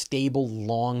more stable,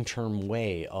 long-term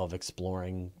way of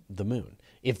exploring the moon,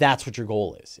 if that's what your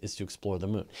goal is to explore the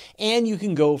moon. And you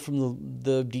can go from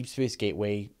the Deep Space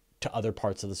Gateway to other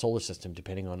parts of the solar system,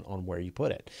 depending on where you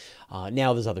put it.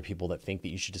 Now there's other people that think that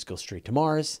you should just go straight to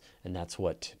Mars, and that's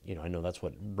what, I know that's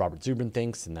what Robert Zubrin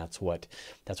thinks, and that's what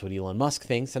Elon Musk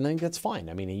thinks, and I think that's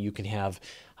fine. I mean, you can have,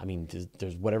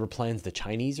 there's whatever plans the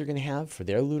Chinese are going to have for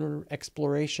their lunar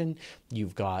exploration.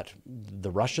 You've got the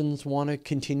Russians want to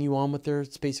continue on with their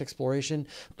space exploration.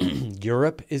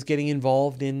 Europe is getting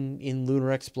involved in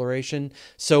lunar exploration.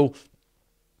 So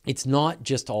it's not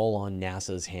just all on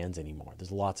NASA's hands anymore.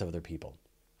 There's lots of other people.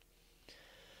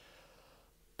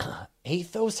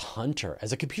 Athos Hunter,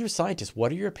 as a computer scientist,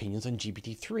 what are your opinions on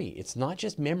GPT-3? It's not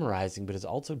just memorizing, but it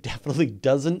also definitely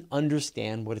doesn't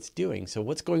understand what it's doing. So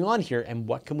what's going on here, and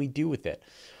what can we do with it?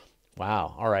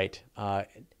 Wow. All right.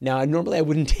 Now, normally I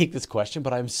wouldn't take this question,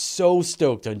 but I'm so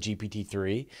stoked on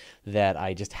GPT-3 that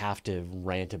I just have to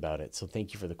rant about it. So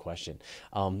thank you for the question.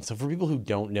 So for people who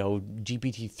don't know,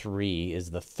 GPT-3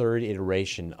 is the 3rd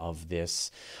iteration of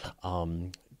this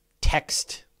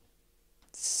text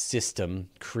system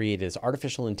created as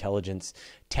artificial intelligence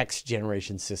text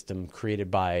generation system created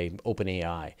by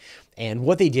OpenAI. And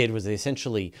what they did was they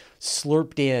essentially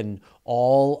slurped in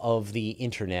all of the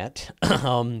internet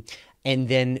and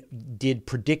then did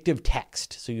predictive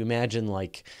text. So you imagine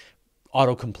like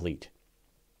autocomplete.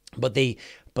 But they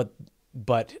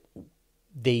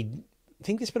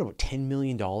think they spent about $10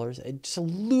 million. It's a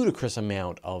ludicrous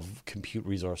amount of compute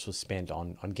resource was spent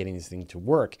on getting this thing to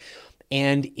work.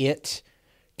 And it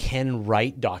can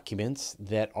write documents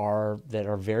that are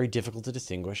very difficult to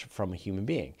distinguish from a human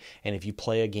being. And if you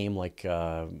play a game like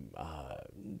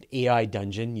AI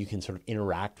Dungeon, you can sort of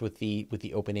interact with the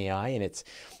OpenAI, and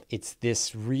it's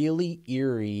this really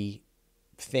eerie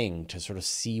thing to sort of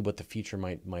see what the future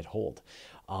might hold.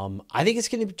 I think it's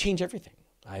going to change everything.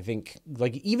 I think,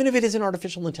 like, even if it isn't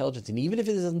artificial intelligence, and even if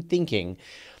it isn't thinking,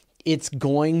 it's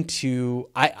going to,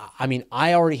 I mean,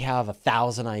 I already have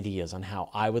 1,000 ideas on how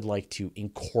I would like to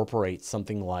incorporate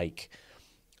something like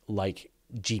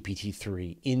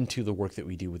GPT-3 into the work that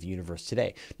we do with the universe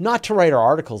today. Not to write our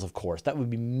articles, of course. That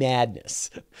would be madness,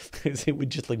 because it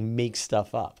would just like make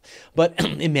stuff up. But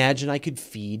imagine I could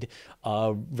feed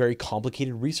a very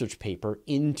complicated research paper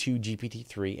into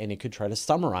GPT-3, and it could try to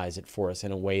summarize it for us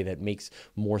in a way that makes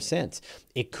more sense.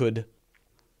 It could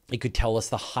tell us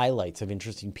the highlights of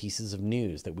interesting pieces of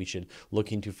news that we should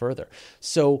look into further.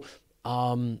 So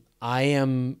I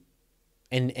am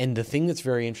And the thing that's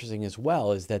very interesting as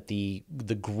well is that the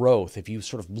growth, if you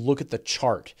sort of look at the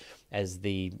chart as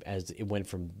it went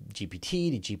from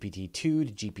GPT to GPT-2 to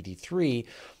GPT-3,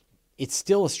 it's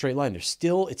still a straight line.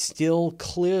 It's still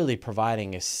clearly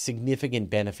providing a significant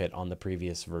benefit on the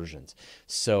previous versions.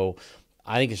 So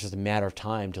I think it's just a matter of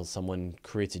time till someone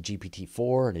creates a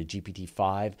GPT-4 and a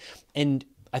GPT-5. And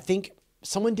I think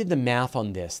someone did the math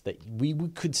on this, that we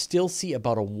could still see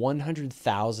about a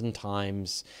 100,000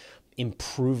 times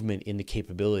improvement in the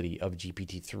capability of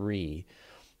GPT-3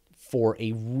 for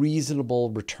a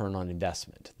reasonable return on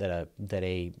investment,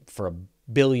 for $1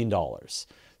 billion,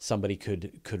 somebody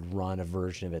could run a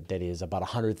version of it that is about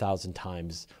 100,000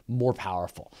 times more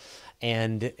powerful.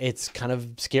 And it's kind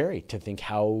of scary to think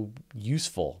how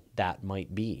useful that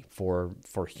might be for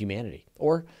humanity,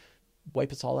 or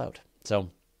wipe us all out. So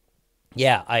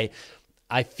yeah,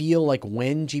 I feel like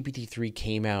when GPT-3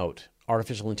 came out,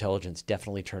 artificial intelligence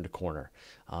definitely turned a corner.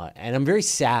 And I'm very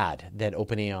sad that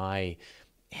OpenAI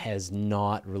has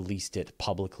not released it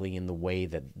publicly in the way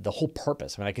that the whole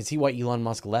purpose. I mean, I can see why Elon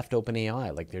Musk left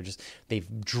OpenAI. Like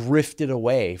they've drifted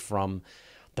away from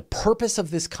the purpose of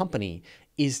this company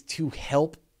is to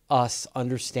help us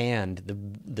understand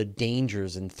the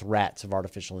dangers and threats of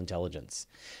artificial intelligence.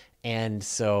 And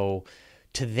so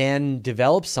to then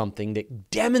develop something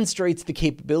that demonstrates the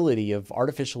capability of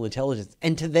artificial intelligence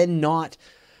and to then not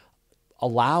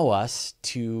allow us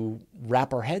to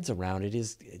wrap our heads around it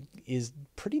is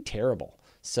pretty terrible.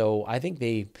 So I think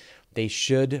they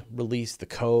should release the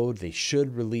code. They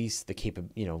should release the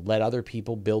let other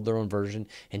people build their own version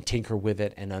and tinker with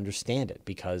it and understand it,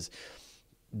 because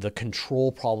the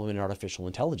control problem in artificial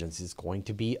intelligence is going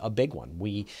to be a big one.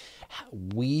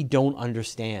 We don't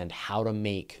understand how to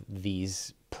make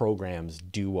these programs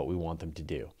do what we want them to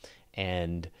do.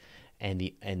 And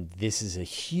this is a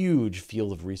huge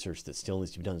field of research that still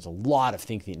needs to be done. There's a lot of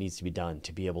thinking that needs to be done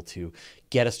to be able to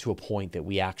get us to a point that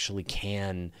we actually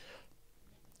can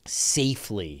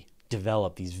safely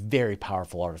develop these very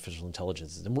powerful artificial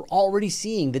intelligences. And we're already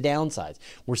seeing the downsides.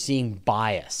 We're seeing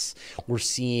bias. We're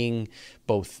seeing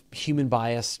both human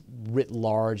bias writ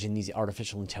large in these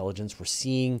artificial intelligence. We've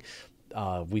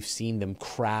seen them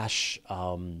crash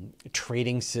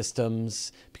trading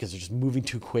systems because they're just moving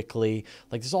too quickly.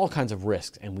 Like, there's all kinds of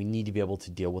risks, and we need to be able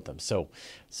to deal with them. So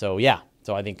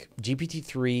I think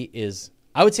GPT-3 is,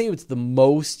 I would say it's the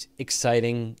most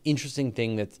exciting, interesting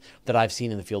thing that I've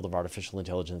seen in the field of artificial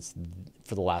intelligence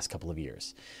for the last couple of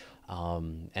years.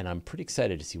 And I'm pretty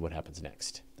excited to see what happens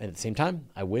next. And at the same time,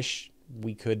 I wish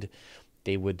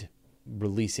they would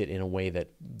release it in a way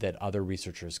that other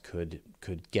researchers could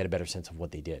get a better sense of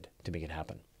what they did to make it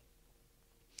happen.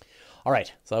 All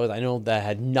right, so I know that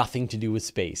had nothing to do with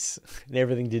space and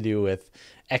everything to do with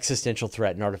existential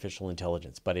threat and artificial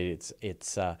intelligence, but you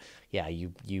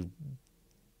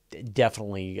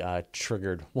definitely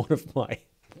triggered one of my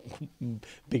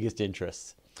biggest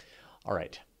interests. All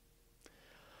right.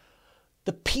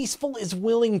 The peaceful is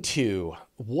willing to.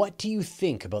 What do you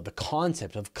think about the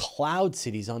concept of cloud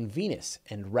cities on Venus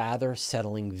and rather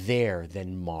settling there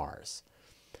than Mars?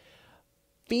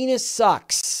 Venus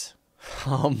sucks.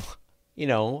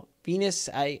 Venus,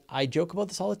 I joke about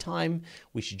this all the time.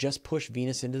 We should just push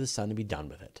Venus into the sun and be done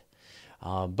with it.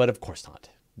 But of course not.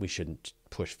 We shouldn't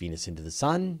push Venus into the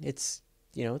sun. It's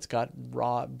got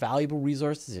raw, valuable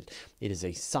resources. It is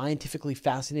a scientifically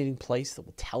fascinating place that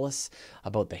will tell us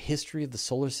about the history of the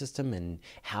solar system and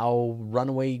how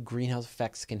runaway greenhouse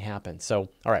effects can happen. So,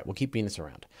 all right, we'll keep Venus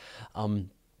around.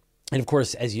 And of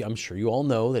course, I'm sure you all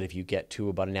know, that if you get to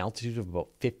about an altitude of about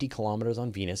 50 kilometers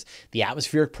on Venus, the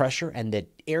atmospheric pressure and the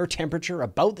air temperature are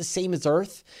about the same as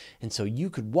Earth. And so you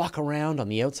could walk around on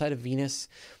the outside of Venus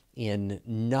in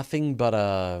nothing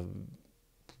but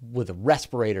with a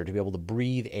respirator to be able to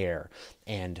breathe air.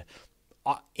 And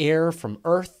air from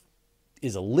Earth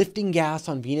is a lifting gas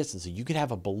on Venus, and so you could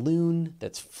have a balloon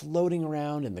that's floating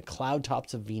around in the cloud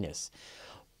tops of Venus.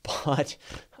 But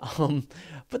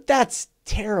that's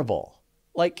terrible.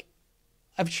 Like,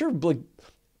 I'm sure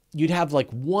you'd have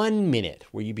 1 minute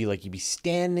where you'd be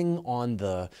standing on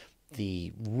the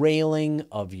railing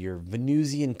of your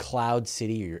Venusian cloud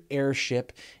city or your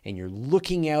airship, and you're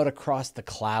looking out across the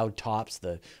cloud tops,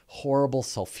 the horrible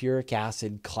sulfuric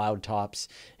acid cloud tops,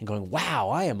 and going, wow,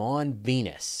 I am on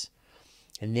Venus.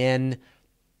 And then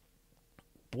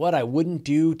what I wouldn't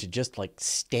do to just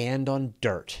stand on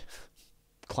dirt,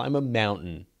 climb a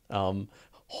mountain,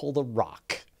 hold a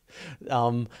rock.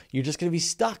 You're just going to be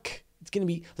stuck. It's going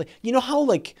to be how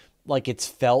it's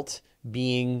felt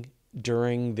being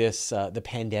during this the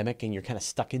pandemic, and you're kind of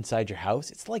stuck inside your house.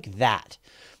 It's like that.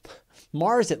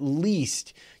 Mars, at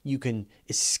least you can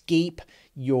escape.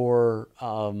 your,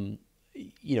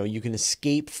 you can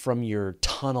escape from your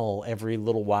tunnel every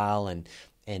little while and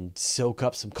soak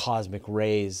up some cosmic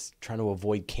rays, trying to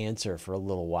avoid cancer for a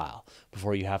little while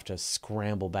before you have to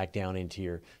scramble back down into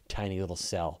your tiny little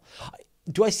cell.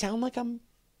 Do I sound like I'm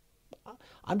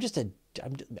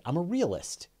a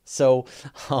realist? So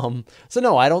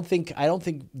no, I don't think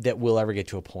that we'll ever get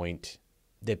to a point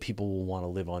that people will want to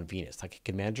live on Venus. Like, I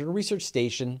can imagine a research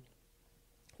station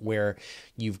where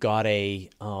you've got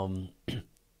some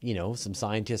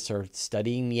scientists are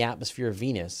studying the atmosphere of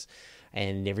Venus,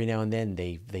 and every now and then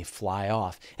they fly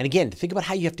off. And again, think about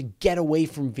how you have to get away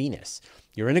from Venus.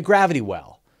 You're in a gravity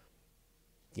well,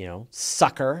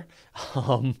 sucker.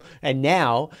 And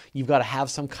now you've got to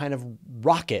have some kind of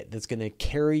rocket that's going to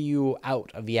carry you out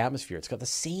of the atmosphere. It's got the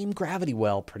same gravity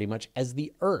well pretty much as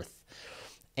the Earth.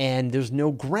 And there's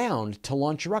no ground to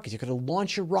launch your rockets. You're going to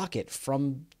launch your rocket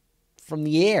from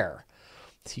the air.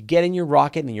 So you get in your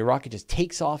rocket and your rocket just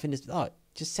takes off and it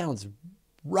just sounds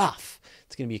rough.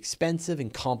 It's going to be expensive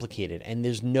and complicated. And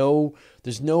there's no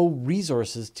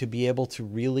resources to be able to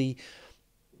really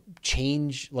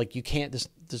change. Like, you can't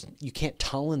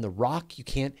tunnel in the rock.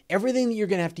 Everything that you're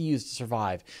going to have to use to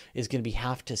survive is going to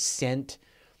have to sent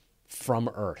from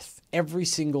Earth. Every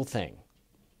single thing.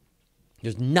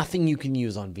 There's nothing you can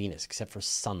use on Venus except for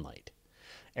sunlight.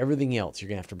 Everything else you're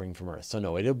going to have to bring from Earth. So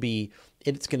no,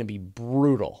 it's going to be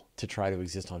brutal to try to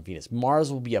exist on Venus.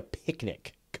 Mars will be a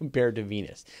picnic compared to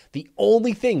Venus. The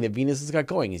only thing that Venus has got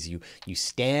going is you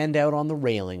stand out on the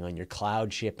railing on your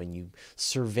cloud ship and you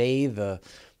survey the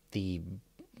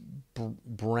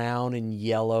brown and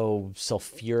yellow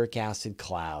sulfuric acid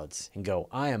clouds and go,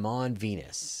 I am on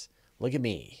Venus. Look at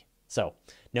me. So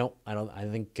no, I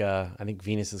think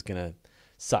Venus is going to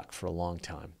suck for a long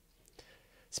time.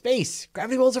 Space.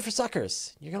 Gravity wells are for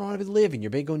suckers. You're going to want to live in your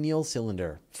big O'Neill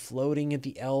cylinder, floating at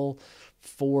the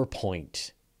L4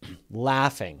 point,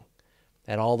 laughing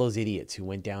at all those idiots who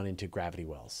went down into gravity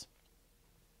wells.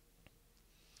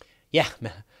 Yeah,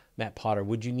 Matt Potter,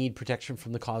 would you need protection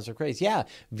from the cosmic rays? Yeah,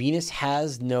 Venus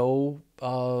has no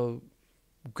no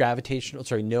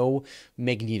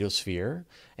magnetosphere.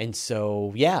 And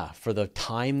so, yeah, for the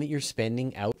time that you're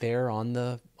spending out there on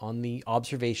the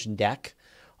observation deck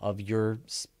of your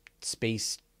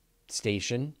space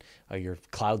station, your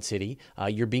cloud city,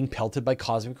 you're being pelted by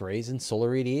cosmic rays and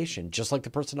solar radiation, just like the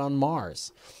person on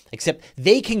Mars. Except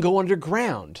they can go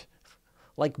underground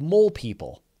like mole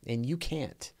people, and you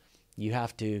can't. You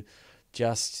have to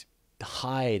just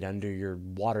hide under your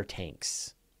water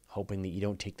tanks, hoping that you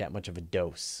don't take that much of a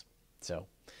dose. So,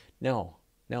 no,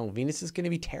 Venus is going to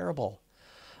be terrible.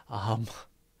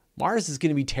 Mars is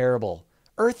going to be terrible.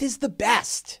 Earth is the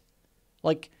best.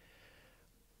 Like,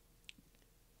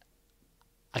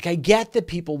 I get that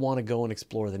people want to go and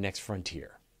explore the next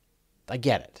frontier. I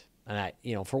get it.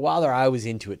 And for a while there, I was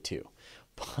into it too.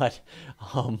 But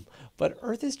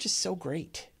Earth is just so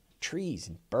great. Trees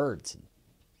and birds and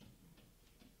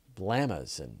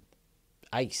llamas and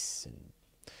ice and,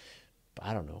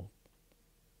 I don't know,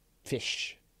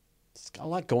 fish. It's got a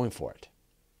lot going for it.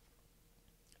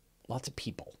 Lots of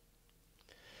people.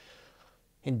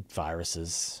 And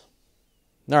viruses.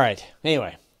 All right.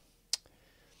 Anyway.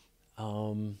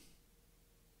 All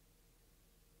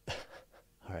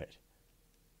right.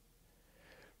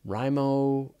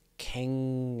 Raimo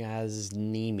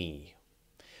Kangaznimi.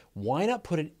 Why not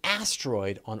put an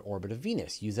asteroid on orbit of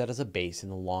Venus? Use that as a base in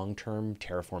the long-term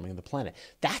terraforming of the planet.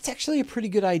 That's actually a pretty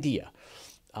good idea.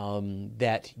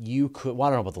 That you could, well, I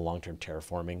don't know about the long-term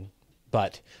terraforming,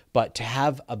 but to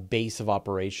have a base of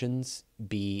operations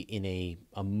be in a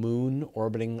moon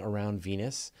orbiting around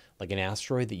Venus, like an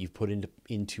asteroid that you've put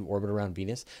into orbit around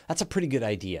Venus, that's a pretty good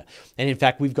idea. And in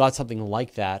fact, we've got something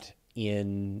like that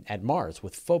at Mars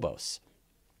with Phobos.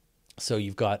 So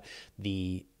you've got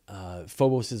the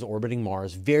Phobos is orbiting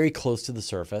Mars very close to the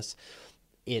surface.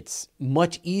 It's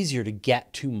much easier to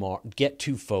get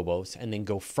to Phobos and then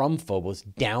go from Phobos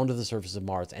down to the surface of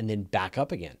Mars and then back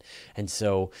up again. And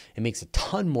so it makes a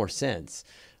ton more sense,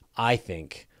 I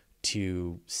think,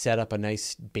 to set up a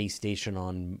nice base station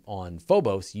on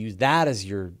Phobos, use that as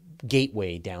your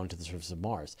gateway down to the surface of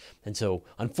Mars. And so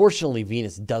unfortunately,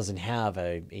 Venus doesn't have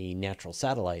a natural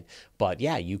satellite, but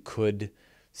yeah, you could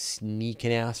sneak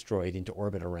an asteroid into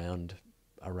orbit around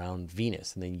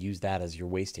Venus and then use that as your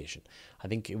way station. I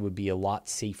think it would be a lot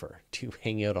safer to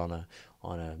hang out on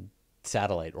a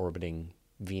satellite orbiting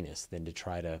Venus than to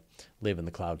try to live in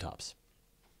the cloud tops.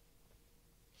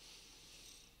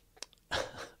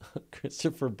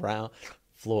 Christopher Brown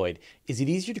Floyd, is it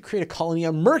easier to create a colony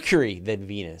on Mercury than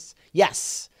Venus?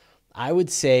 Yes. I would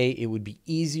say it would be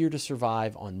easier to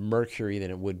survive on Mercury than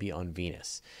it would be on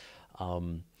Venus,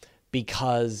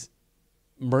 because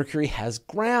Mercury has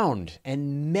ground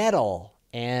and metal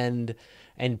and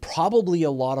probably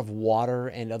a lot of water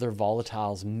and other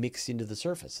volatiles mixed into the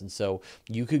surface. And so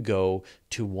you could go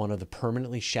to one of the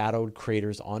permanently shadowed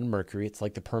craters on Mercury. It's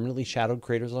like the permanently shadowed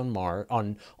craters on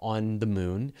on the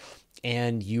moon,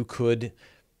 and you could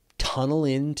tunnel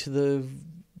into the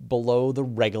below the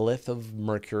regolith of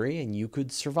Mercury, and you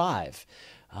could survive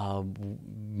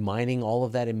mining all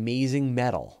of that amazing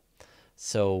metal.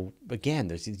 So again,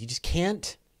 you just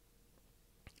can't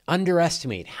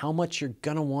underestimate how much you're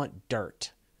going to want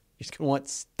dirt. You're just going to want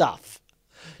stuff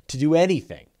to do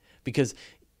anything, because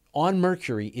on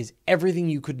Mercury is everything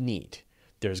you could need.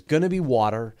 There's going to be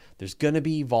water. There's going to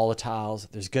be volatiles.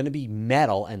 There's going to be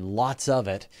metal and lots of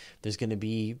it. There's going to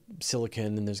be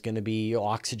silicon, and there's going to be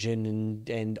oxygen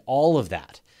and all of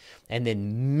that. And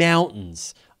then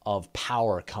mountains of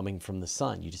power coming from the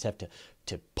sun. You just have to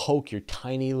poke your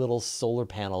tiny little solar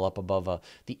panel up above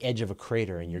the edge of a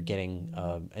crater, and you're getting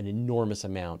an enormous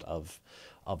amount of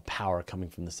power coming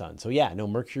from the sun. So yeah, no,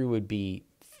 Mercury would be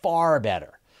far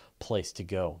better place to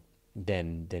go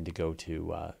than to go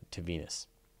to Venus.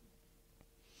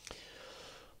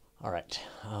 All right.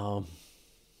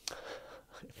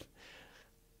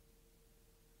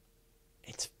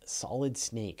 It's Solid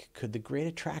Snake. Could the Great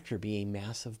Attractor be a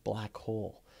massive black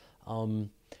hole? I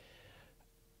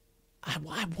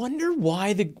wonder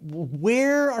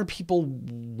where are people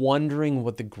wondering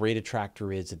what the Great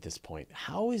Attractor is at this point?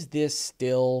 How is this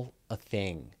still a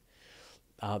thing?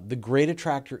 The Great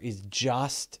Attractor is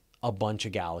just a bunch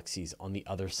of galaxies on the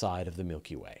other side of the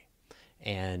Milky Way.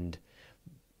 And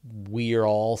we are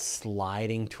all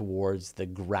sliding towards the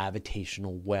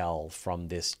gravitational well from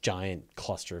this giant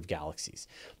cluster of galaxies.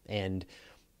 And,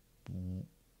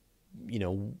 you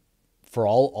know, for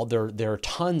all there are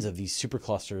tons of these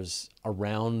superclusters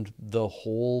around the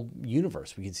whole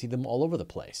universe. We can see them all over the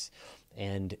place.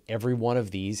 And every one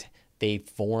of these, they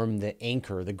form the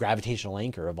anchor, the gravitational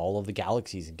anchor of all of the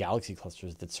galaxies and galaxy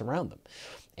clusters that surround them.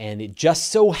 And it just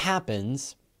so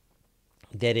happens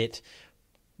that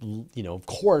of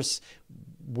course,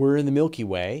 we're in the Milky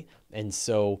Way, and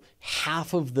so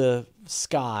half of the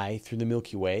sky through the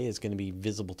Milky Way is going to be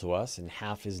visible to us and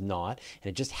half is not. And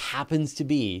it just happens to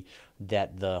be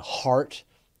that the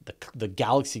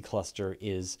galaxy cluster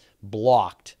is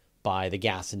blocked by the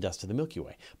gas and dust of the Milky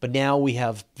Way. But now we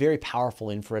have very powerful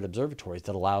infrared observatories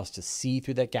that allow us to see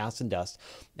through that gas and dust,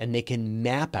 and they can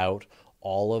map out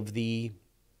all of the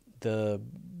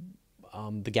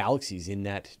galaxies in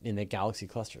that galaxy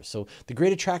cluster. So the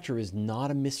Great Attractor is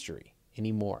not a mystery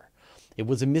anymore. It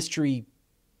was a mystery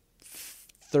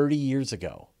 30 years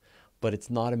ago, but it's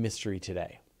not a mystery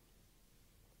today.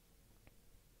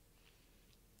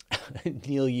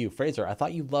 Neil Yu, Fraser, I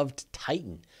thought you loved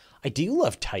Titan. I do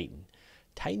love Titan.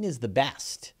 Titan is the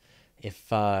best.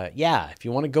 If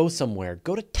you want to go somewhere,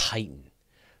 go to Titan.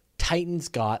 Titan's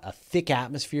got a thick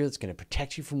atmosphere that's going to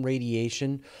protect you from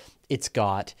radiation. It's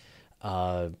got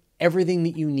everything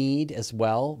that you need as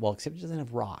well. Well, except it doesn't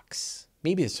have rocks.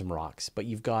 Maybe there's some rocks, but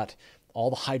you've got all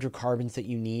the hydrocarbons that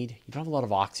you need. You don't have a lot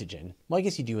of oxygen. Well, I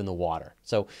guess you do in the water.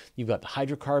 So you've got the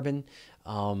hydrocarbon,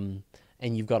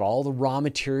 and you've got all the raw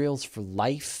materials for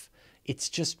life. It's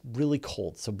just really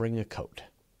cold, so bring a coat.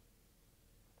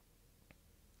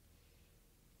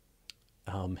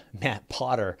 Matt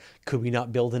Potter, could we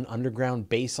not build an underground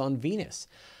base on Venus?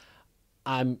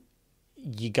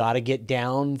 You got to get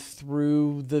down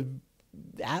through the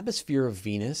atmosphere of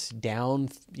Venus, down,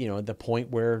 at the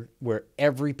point where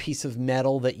every piece of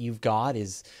metal that you've got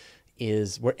is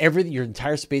where your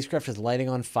entire spacecraft is lighting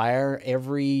on fire.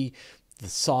 The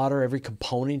solder, every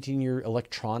component in your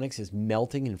electronics is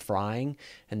melting and frying,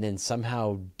 and then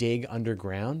somehow dig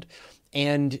underground.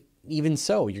 And even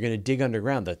so, you're going to dig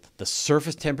underground. The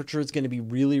surface temperature is going to be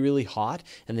really, really hot.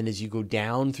 And then as you go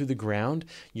down through the ground,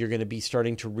 you're going to be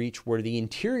starting to reach where the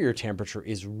interior temperature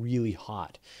is really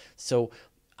hot. So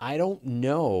I don't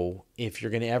know if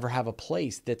you're going to ever have a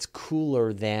place that's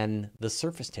cooler than the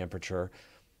surface temperature,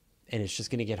 and it's just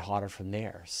going to get hotter from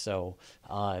there. So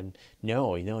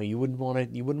no, you wouldn't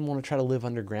want to try to live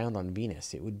underground on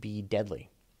Venus. It would be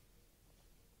deadly.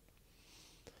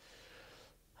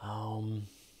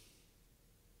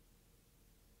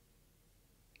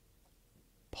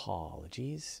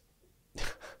 Apologies.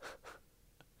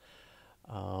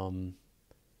 I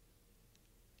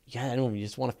know, you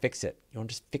just want to fix it. You want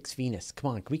to just fix Venus.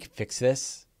 Come on, we can fix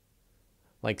this.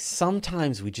 Like,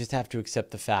 sometimes we just have to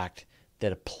accept the fact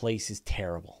that a place is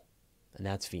terrible, and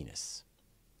that's Venus.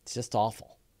 It's just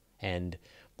awful. And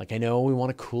Like, I know we want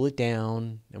to cool it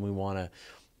down and we want to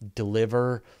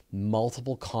deliver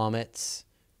multiple comets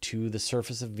to the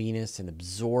surface of Venus and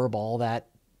absorb all that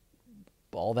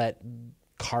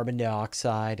carbon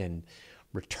dioxide and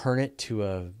return it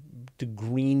to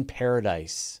green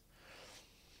paradise.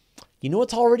 You know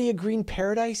what's already a green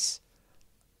paradise?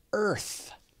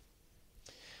 Earth.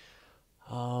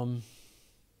 All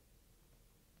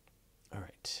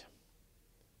right.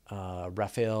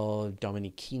 Raphael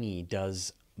Dominichini,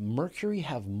 does Mercury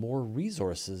have more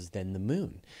resources than the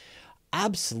moon?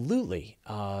 Absolutely.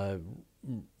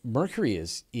 Mercury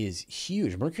is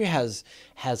huge. Mercury has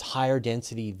higher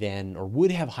density than, or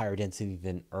would have higher density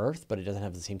than Earth, but it doesn't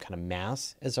have the same kind of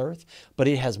mass as Earth, but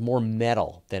it has more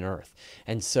metal than Earth.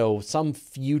 And so some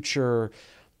future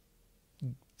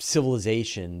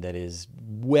civilization that is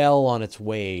well on its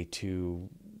way to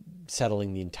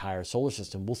settling the entire solar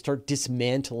system will start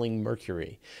dismantling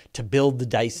Mercury to build the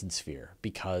Dyson sphere,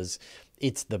 because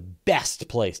it's the best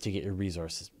place to get your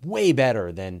resources, way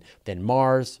better than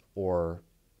Mars or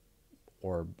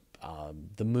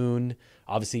the moon.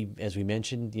 Obviously, as we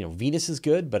mentioned, Venus is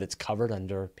good, but it's covered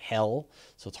under hell,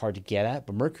 so it's hard to get at.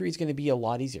 But Mercury is going to be a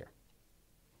lot easier.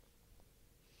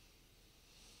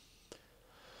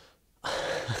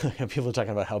 People are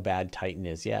talking about how bad Titan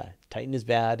is. Yeah, Titan is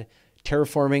bad.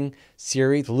 Terraforming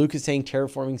Ceres. Luke is saying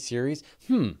terraforming Ceres.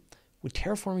 Would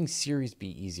terraforming Ceres be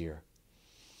easier?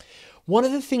 One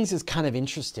of the things that's kind of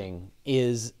interesting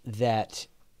is that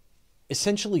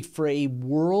essentially for a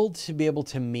world to be able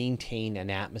to maintain an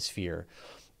atmosphere,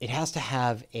 it has to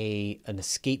have an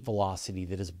escape velocity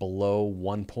that is below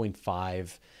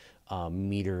 1.5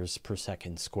 meters per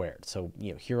second squared. So,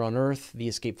 here on Earth, the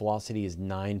escape velocity is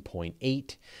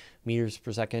 9.8 meters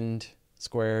per second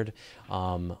squared.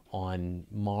 On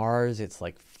Mars, it's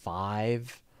like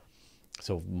 5.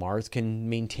 So Mars can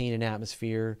maintain an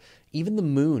atmosphere. Even the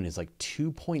moon is like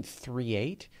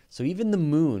 2.38. So even the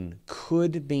moon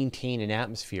could maintain an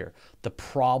atmosphere. The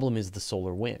problem is the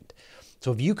solar wind.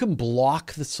 So if you can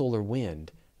block the solar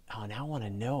wind, now I want to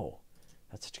know.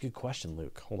 That's such a good question,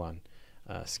 Luke. Hold on.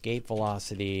 Escape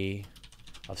velocity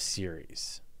of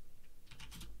Ceres.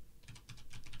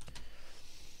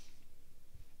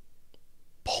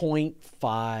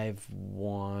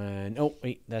 0.51. Oh,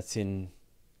 wait, that's in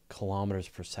kilometers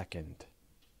per second.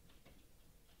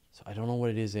 So I don't know what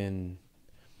it is in.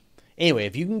 Anyway,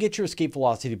 if you can get your escape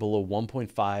velocity below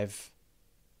 1.5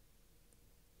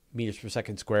 meters per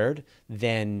second squared,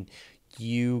 then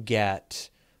you get,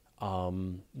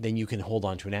 then you can hold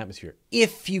on to an atmosphere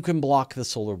if you can block the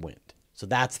solar wind. So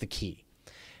that's the key.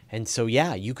 And so,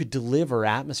 yeah, you could deliver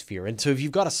atmosphere. And so if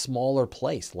you've got a smaller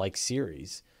place like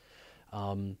Ceres,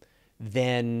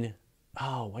 then,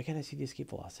 why can't I see the escape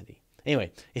velocity?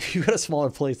 Anyway, if you've got a smaller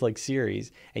place like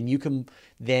Ceres and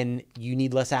then you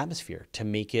need less atmosphere to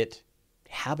make it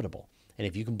habitable. And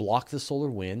if you can block the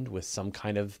solar wind with some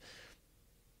kind of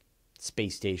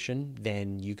space station,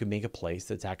 then you can make a place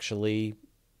that's actually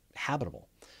habitable.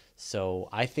 So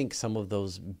I think some of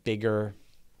those bigger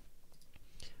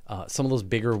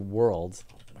worlds,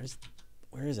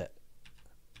 where is it?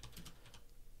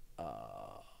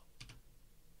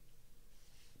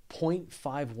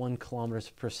 0.51 kilometers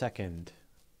per second.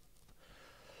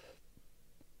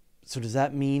 So does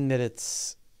that mean that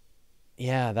it's,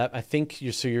 that I think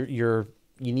you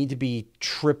need to be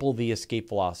triple the escape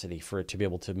velocity for it to be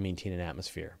able to maintain an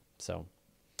atmosphere. So,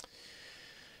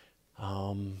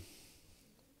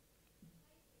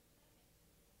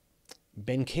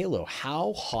 Ben Kalo,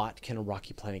 how hot can a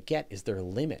rocky planet get? Is there a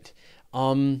limit?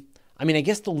 I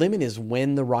guess the limit is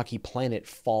when the rocky planet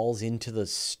falls into the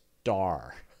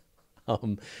star.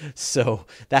 So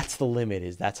that's the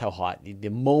limit, that's how hot. The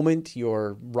moment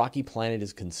your rocky planet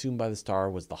is consumed by the star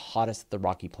was the hottest the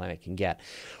rocky planet can get.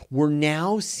 We're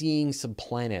now seeing some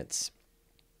planets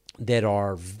that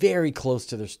are very close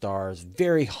to their stars,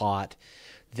 very hot,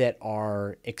 that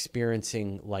are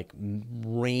experiencing like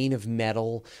rain of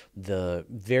metal. The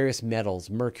various metals,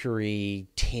 mercury,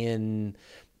 tin,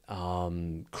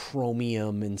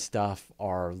 chromium and stuff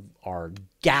are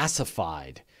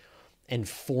gasified and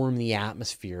form the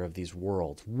atmosphere of these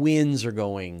worlds. Winds are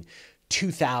going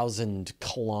 2,000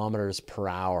 kilometers per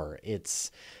hour.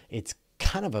 It's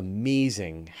kind of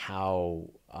amazing how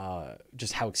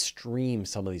extreme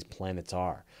some of these planets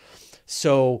are.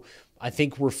 So I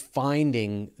think we're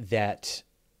finding that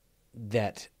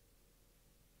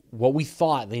what we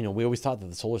thought, we always thought that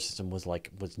the solar system was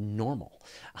normal.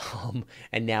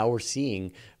 And now we're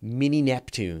seeing mini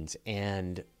Neptunes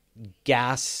and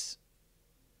gas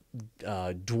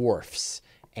dwarfs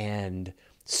and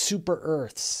super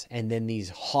Earths, and then there's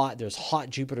hot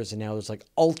Jupiters, and now there's like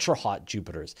ultra hot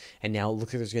Jupiters, and now it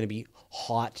looks like there's going to be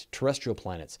hot terrestrial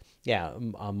planets. Yeah,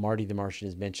 Marty the Martian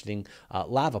is mentioning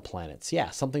lava planets.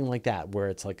 Yeah, something like that, where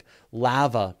it's like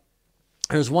lava.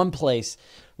 There's one place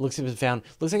looks like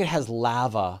it has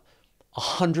lava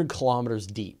 100 kilometers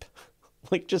deep,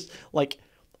 like just like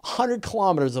 100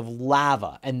 kilometers of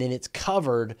lava, and then it's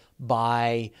covered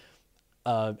by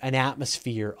an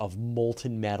atmosphere of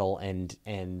molten metal and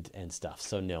stuff.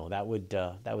 So no, that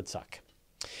would suck.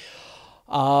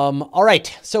 All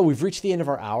right, so we've reached the end of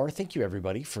our hour. Thank you,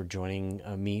 everybody, for joining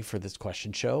me for this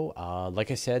question show.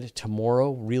 Like I said,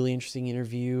 tomorrow, really interesting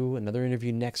interview, another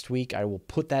interview next week. I will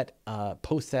post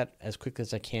that as quickly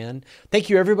as I can. Thank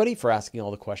you, everybody, for asking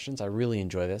all the questions. I really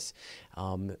enjoy this.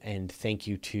 And thank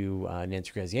you to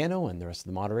Nancy Graziano and the rest of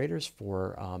the moderators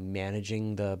for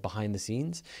managing the behind the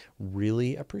scenes.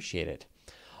 Really appreciate it.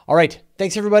 All right,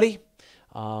 thanks, everybody.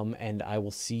 And I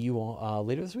will see you all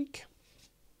later this week.